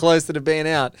it's any closer to being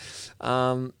out.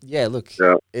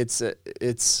 It's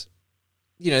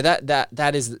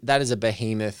that is a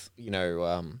behemoth,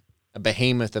 a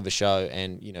behemoth of a show,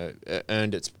 and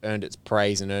earned its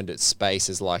praise and earned its space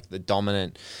as like the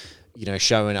dominant,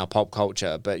 show in our pop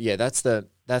culture. But yeah, that's it.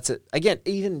 Again,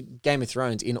 even Game of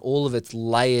Thrones in all of its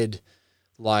layered,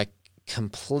 like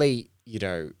complete,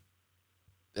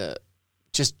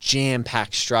 just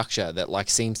jam-packed structure that like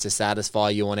seems to satisfy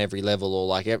you on every level, or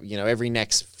like every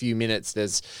next few minutes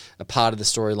there's a part of the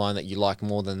storyline that you like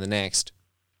more than the next.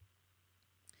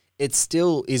 It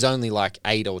still is only like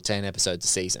 8 or 10 episodes a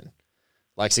season.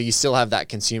 Like, so you still have that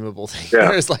consumable thing. Yeah.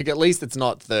 Whereas like at least it's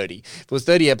not 30. If it was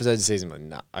 30 episodes a season, I'm like,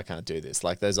 no, I can't do this.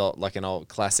 Like there's like an old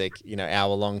classic,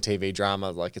 hour-long TV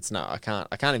drama. Like I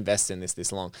can't invest in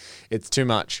this long. It's too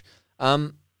much.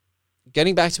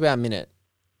 Getting back to our minute,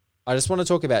 I just want to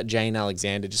talk about Jane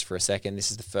Alexander just for a second. This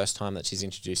is the first time that she's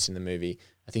introduced in the movie.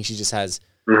 I think she just has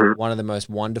one of the most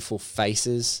wonderful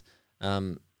faces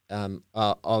of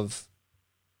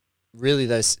really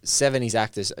those 70s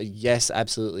actors. Yes,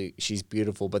 absolutely, she's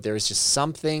beautiful, but there is just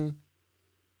something,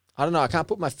 I don't know, I can't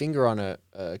put my finger on it.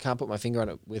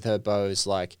 With her bows,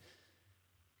 like,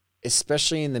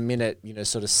 especially in the minute,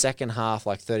 sort of second half,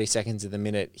 like 30 seconds of the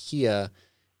minute here,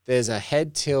 there's a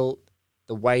head tilt,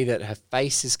 the way that her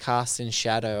face is cast in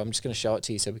shadow. I'm just going to show it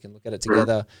to you so we can look at it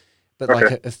together. But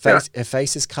like her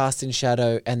face is cast in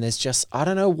shadow, and there's just, I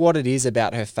don't know what it is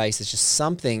about her face. It's just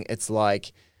something. It's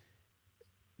like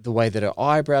the way that her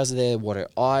eyebrows are there, what her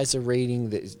eyes are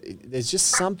reading. There's just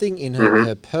something in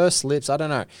her pursed lips. I don't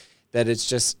know, that it's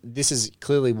just, this is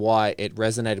clearly why it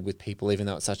resonated with people, even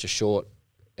though it's such a short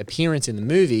appearance in the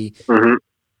movie.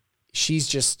 She's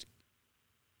just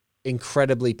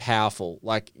incredibly powerful,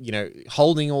 like,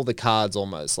 holding all the cards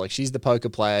almost. Like, she's the poker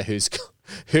player who's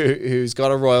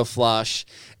got a royal flush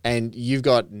and you've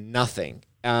got nothing.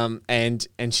 And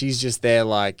she's just there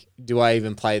like, do I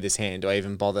even play this hand? Do I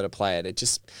even bother to play it?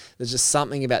 There's just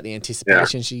something about the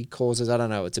anticipation she causes. I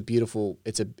don't know. It's a beautiful,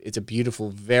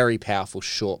 very powerful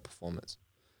short performance.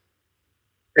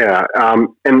 Yeah,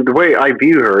 and the way I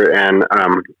view her, and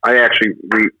I actually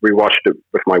rewatched it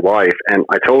with my wife, and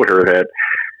I told her that,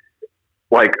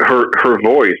 like, her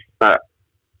voice,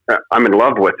 I'm in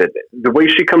love with it. The way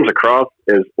she comes across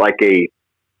is like a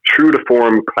true to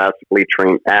form, classically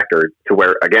trained actor. To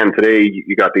where, again, today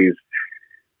you got these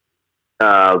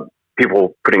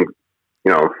people putting,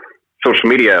 social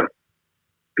media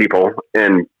people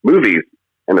in movies,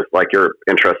 and it's like, you're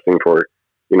interesting for,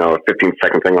 a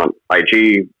 15-second thing on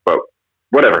IG, but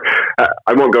whatever.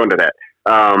 I won't go into that.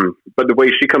 But the way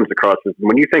she comes across is,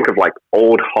 when you think of like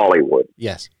old Hollywood,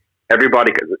 yes,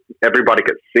 everybody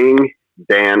could sing,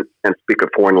 dance, and speak a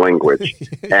foreign language,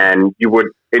 and you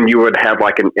would have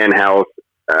like an in-house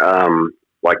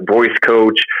like voice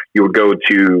coach. You would go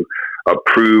to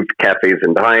approved cafes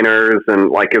and diners, and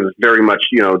like, it was very much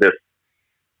this.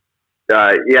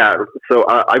 So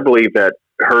I believe that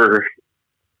her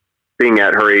being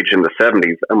at her age in the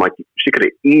 70s, I'm like, she could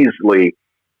have easily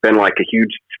been like a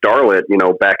huge starlet,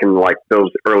 back in like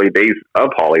those early days of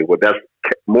Hollywood. That's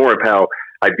more of how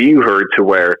I view her, to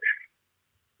where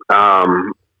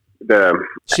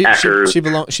actors she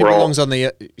belongs on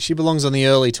the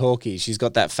early talkies. She's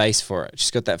got that face for it.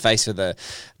 She's got that face for the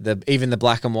even the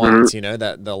black and whites,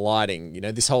 that the lighting,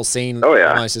 this whole scene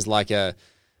almost is like a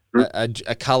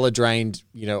color drained,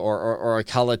 or a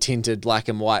color tinted black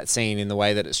and white scene, in the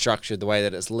way that it's structured, the way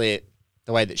that it's lit,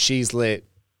 the way that she's lit,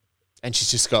 and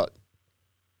she's just got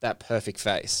that perfect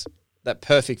face.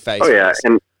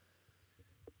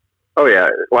 Oh yeah,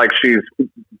 like, she's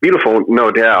beautiful,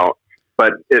 no doubt,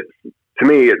 but to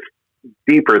me it's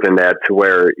deeper than that. To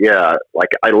where, like,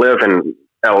 I live in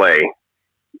LA.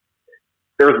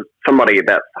 There's somebody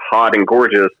that's hot and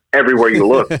gorgeous everywhere you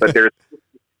look, but there's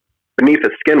beneath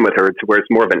the skin with her, to where it's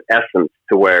more of an essence,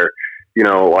 to where,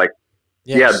 like,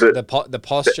 the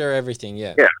posture, everything.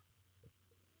 So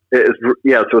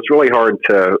it's really hard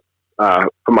to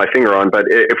put my finger on, but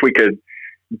if we could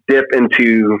dip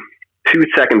into 2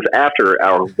 seconds after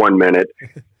our 1 minute,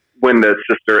 when the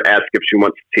sister asks if she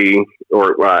wants tea,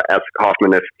 or asks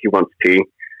Hoffman if he wants tea,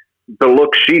 the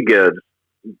look she gives,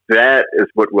 that is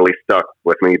what really stuck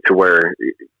with me, to where,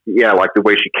 like, the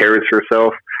way she carries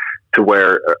herself, to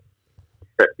where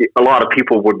a lot of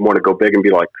people would want to go big and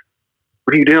be like,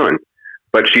 what are you doing?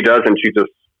 But she doesn't. She just,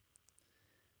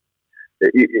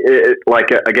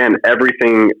 like, again,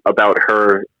 everything about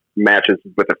her matches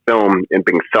with the film in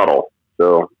being subtle.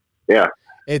 So, yeah.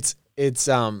 It's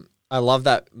I love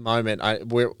that moment. I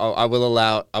will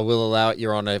allow it,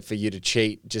 Your Honor, for you to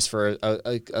cheat just for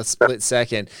a split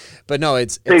second. But no,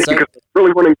 it's because I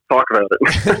really wanting to talk about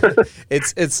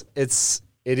it.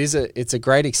 It's a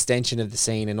great extension of the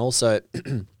scene, and also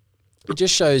it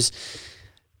just shows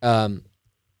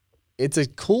it's a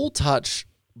cool touch.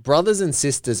 Brothers and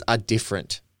sisters are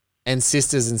different, and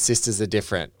sisters are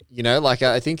different. Like,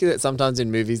 I think that sometimes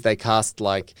in movies they cast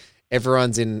like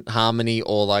everyone's in harmony,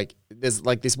 or like there's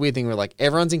like this weird thing where like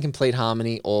everyone's in complete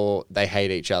harmony or they hate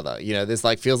each other. There's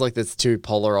like, feels like there's two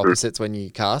polar opposites when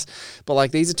you cast. But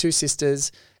like, these are two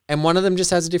sisters, and one of them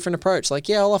just has a different approach. Like,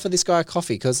 I'll offer this guy a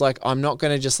coffee, because like, I'm not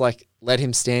going to just like let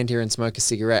him stand here and smoke a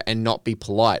cigarette and not be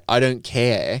polite. I don't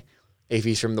care if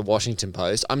he's from the Washington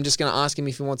Post. I'm just going to ask him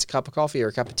if he wants a cup of coffee or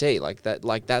a cup of tea. Like that.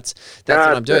 Like that's what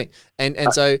I'm doing.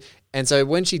 And so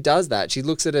when she does that, she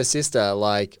looks at her sister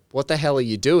like, what the hell are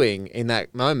you doing in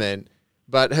that moment?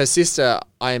 But her sister,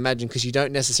 I imagine, because you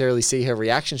don't necessarily see her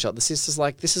reaction shot, the sister's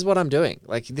like, this is what I'm doing.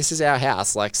 Like, this is our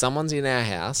house. Like, someone's in our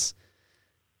house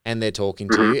and they're talking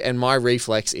to you. And my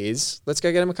reflex is, let's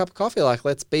go get him a cup of coffee. Like,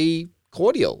 let's be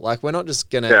cordial. Like, we're not just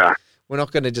going to, we're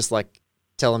not going to just like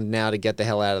tell him now to get the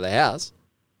hell out of the house.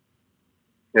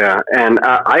 Yeah. And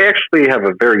I actually have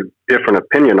a very different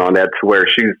opinion on that, to where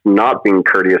she's not being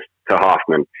courteous to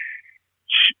Hoffman.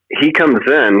 He comes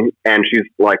in and she's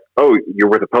like, oh, you're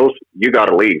with the Post? You got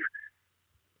to leave.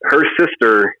 Her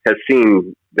sister has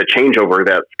seen the changeover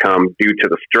that's come due to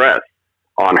the stress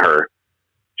on her.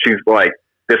 She's like,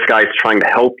 this guy's trying to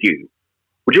help you.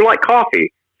 Would you like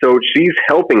coffee? So she's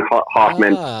helping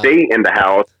Hoffman stay in the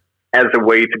house as a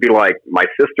way to be like, my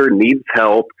sister needs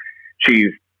help. She's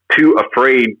too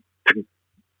afraid to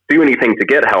do anything to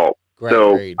get help.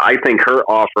 So I think her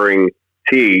offering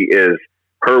tea is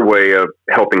her way of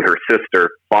helping her sister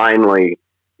finally,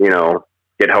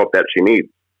 get help that she needs.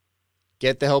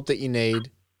 Get the help that you need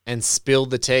and spill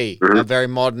the tea. A very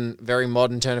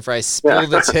modern turn of phrase. Spill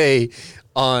the tea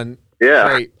on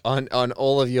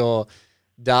all of your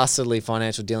dastardly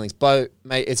financial dealings. Bo,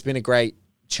 mate, it's been a great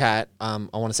chat. I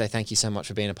want to say thank you so much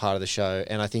for being a part of the show.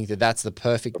 And I think that's the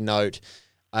perfect note.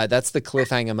 That's the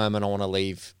cliffhanger moment I want to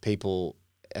leave people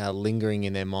lingering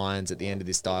in their minds at the end of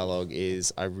this dialogue.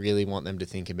 Is I really want them to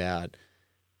think about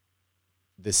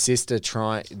the sister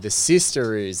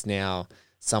is now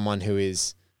someone who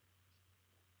is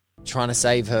trying to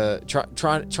save her,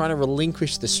 trying to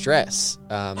relinquish the stress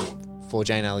for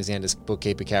Jane Alexander's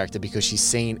bookkeeper character, because she's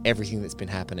seen everything that's been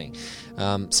happening.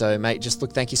 So, mate, just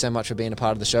look, thank you so much for being a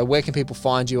part of the show. Where can people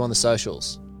find you on the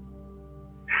socials?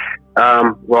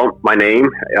 Well, my name,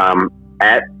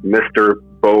 at Mr.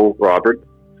 Bo Roberts.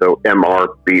 So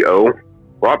MRBO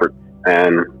Roberts,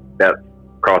 and that's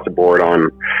across the board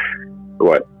on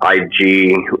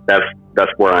IG.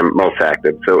 That's where I'm most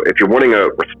active. So if you're wanting a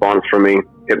response from me,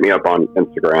 hit me up on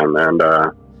Instagram,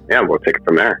 and we'll take it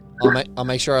from there. I'll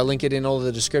make sure I link it in all of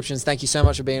the descriptions. Thank you so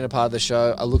much for being a part of the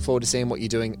show. I look forward to seeing what you're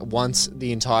doing once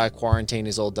the entire quarantine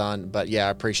is all done. But yeah, I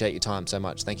appreciate your time so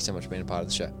much. Thank you so much for being a part of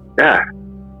the show. Yeah,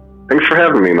 thanks for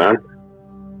having me, man.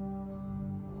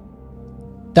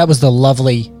 That was the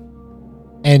lovely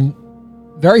and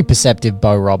very perceptive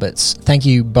Bo Roberts. Thank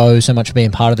you, Bo, so much for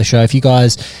being part of the show. If you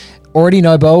guys already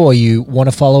know Bo or you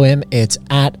want to follow him, it's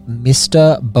at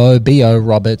Mr. Bo, B-O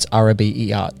Roberts,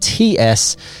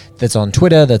 R-O-B-E-R-T-S. That's on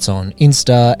Twitter, that's on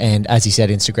Insta, and as he said,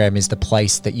 Instagram is the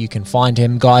place that you can find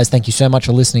him. Guys, thank you so much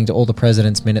for listening to All the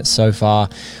President's Minutes so far.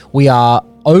 We are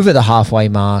over the halfway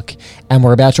mark, and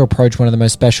we're about to approach one of the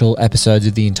most special episodes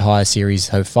of the entire series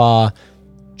so far.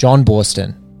 John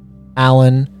Borston,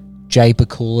 Alan J.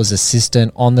 Pakula's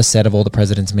assistant on the set of All the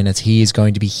President's Minutes. He is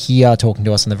going to be here talking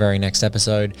to us in the very next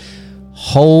episode.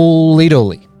 Holy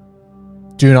dooly.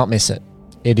 Do not miss it.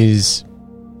 It is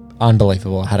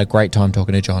unbelievable. I had a great time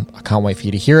talking to John. I can't wait for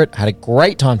you to hear it. I had a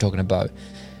great time talking to Bo.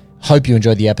 Hope you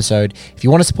enjoyed the episode. If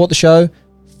you want to support the show,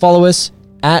 follow us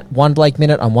at One Blake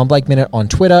Minute. I'm One Blake Minute on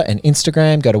Twitter and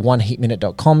Instagram. Go to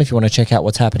oneheatminute.com if you want to check out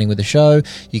what's happening with the show.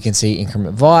 You can see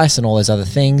Increment Vice and all those other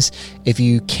things. If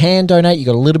you can donate, you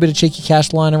got a little bit of cheeky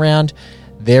cash lying around.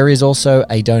 There is also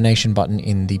a donation button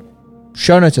in the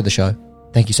show notes of the show.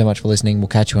 Thank you so much for listening. We'll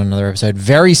catch you on another episode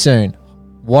very soon.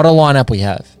 What a lineup we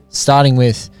have. Starting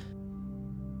with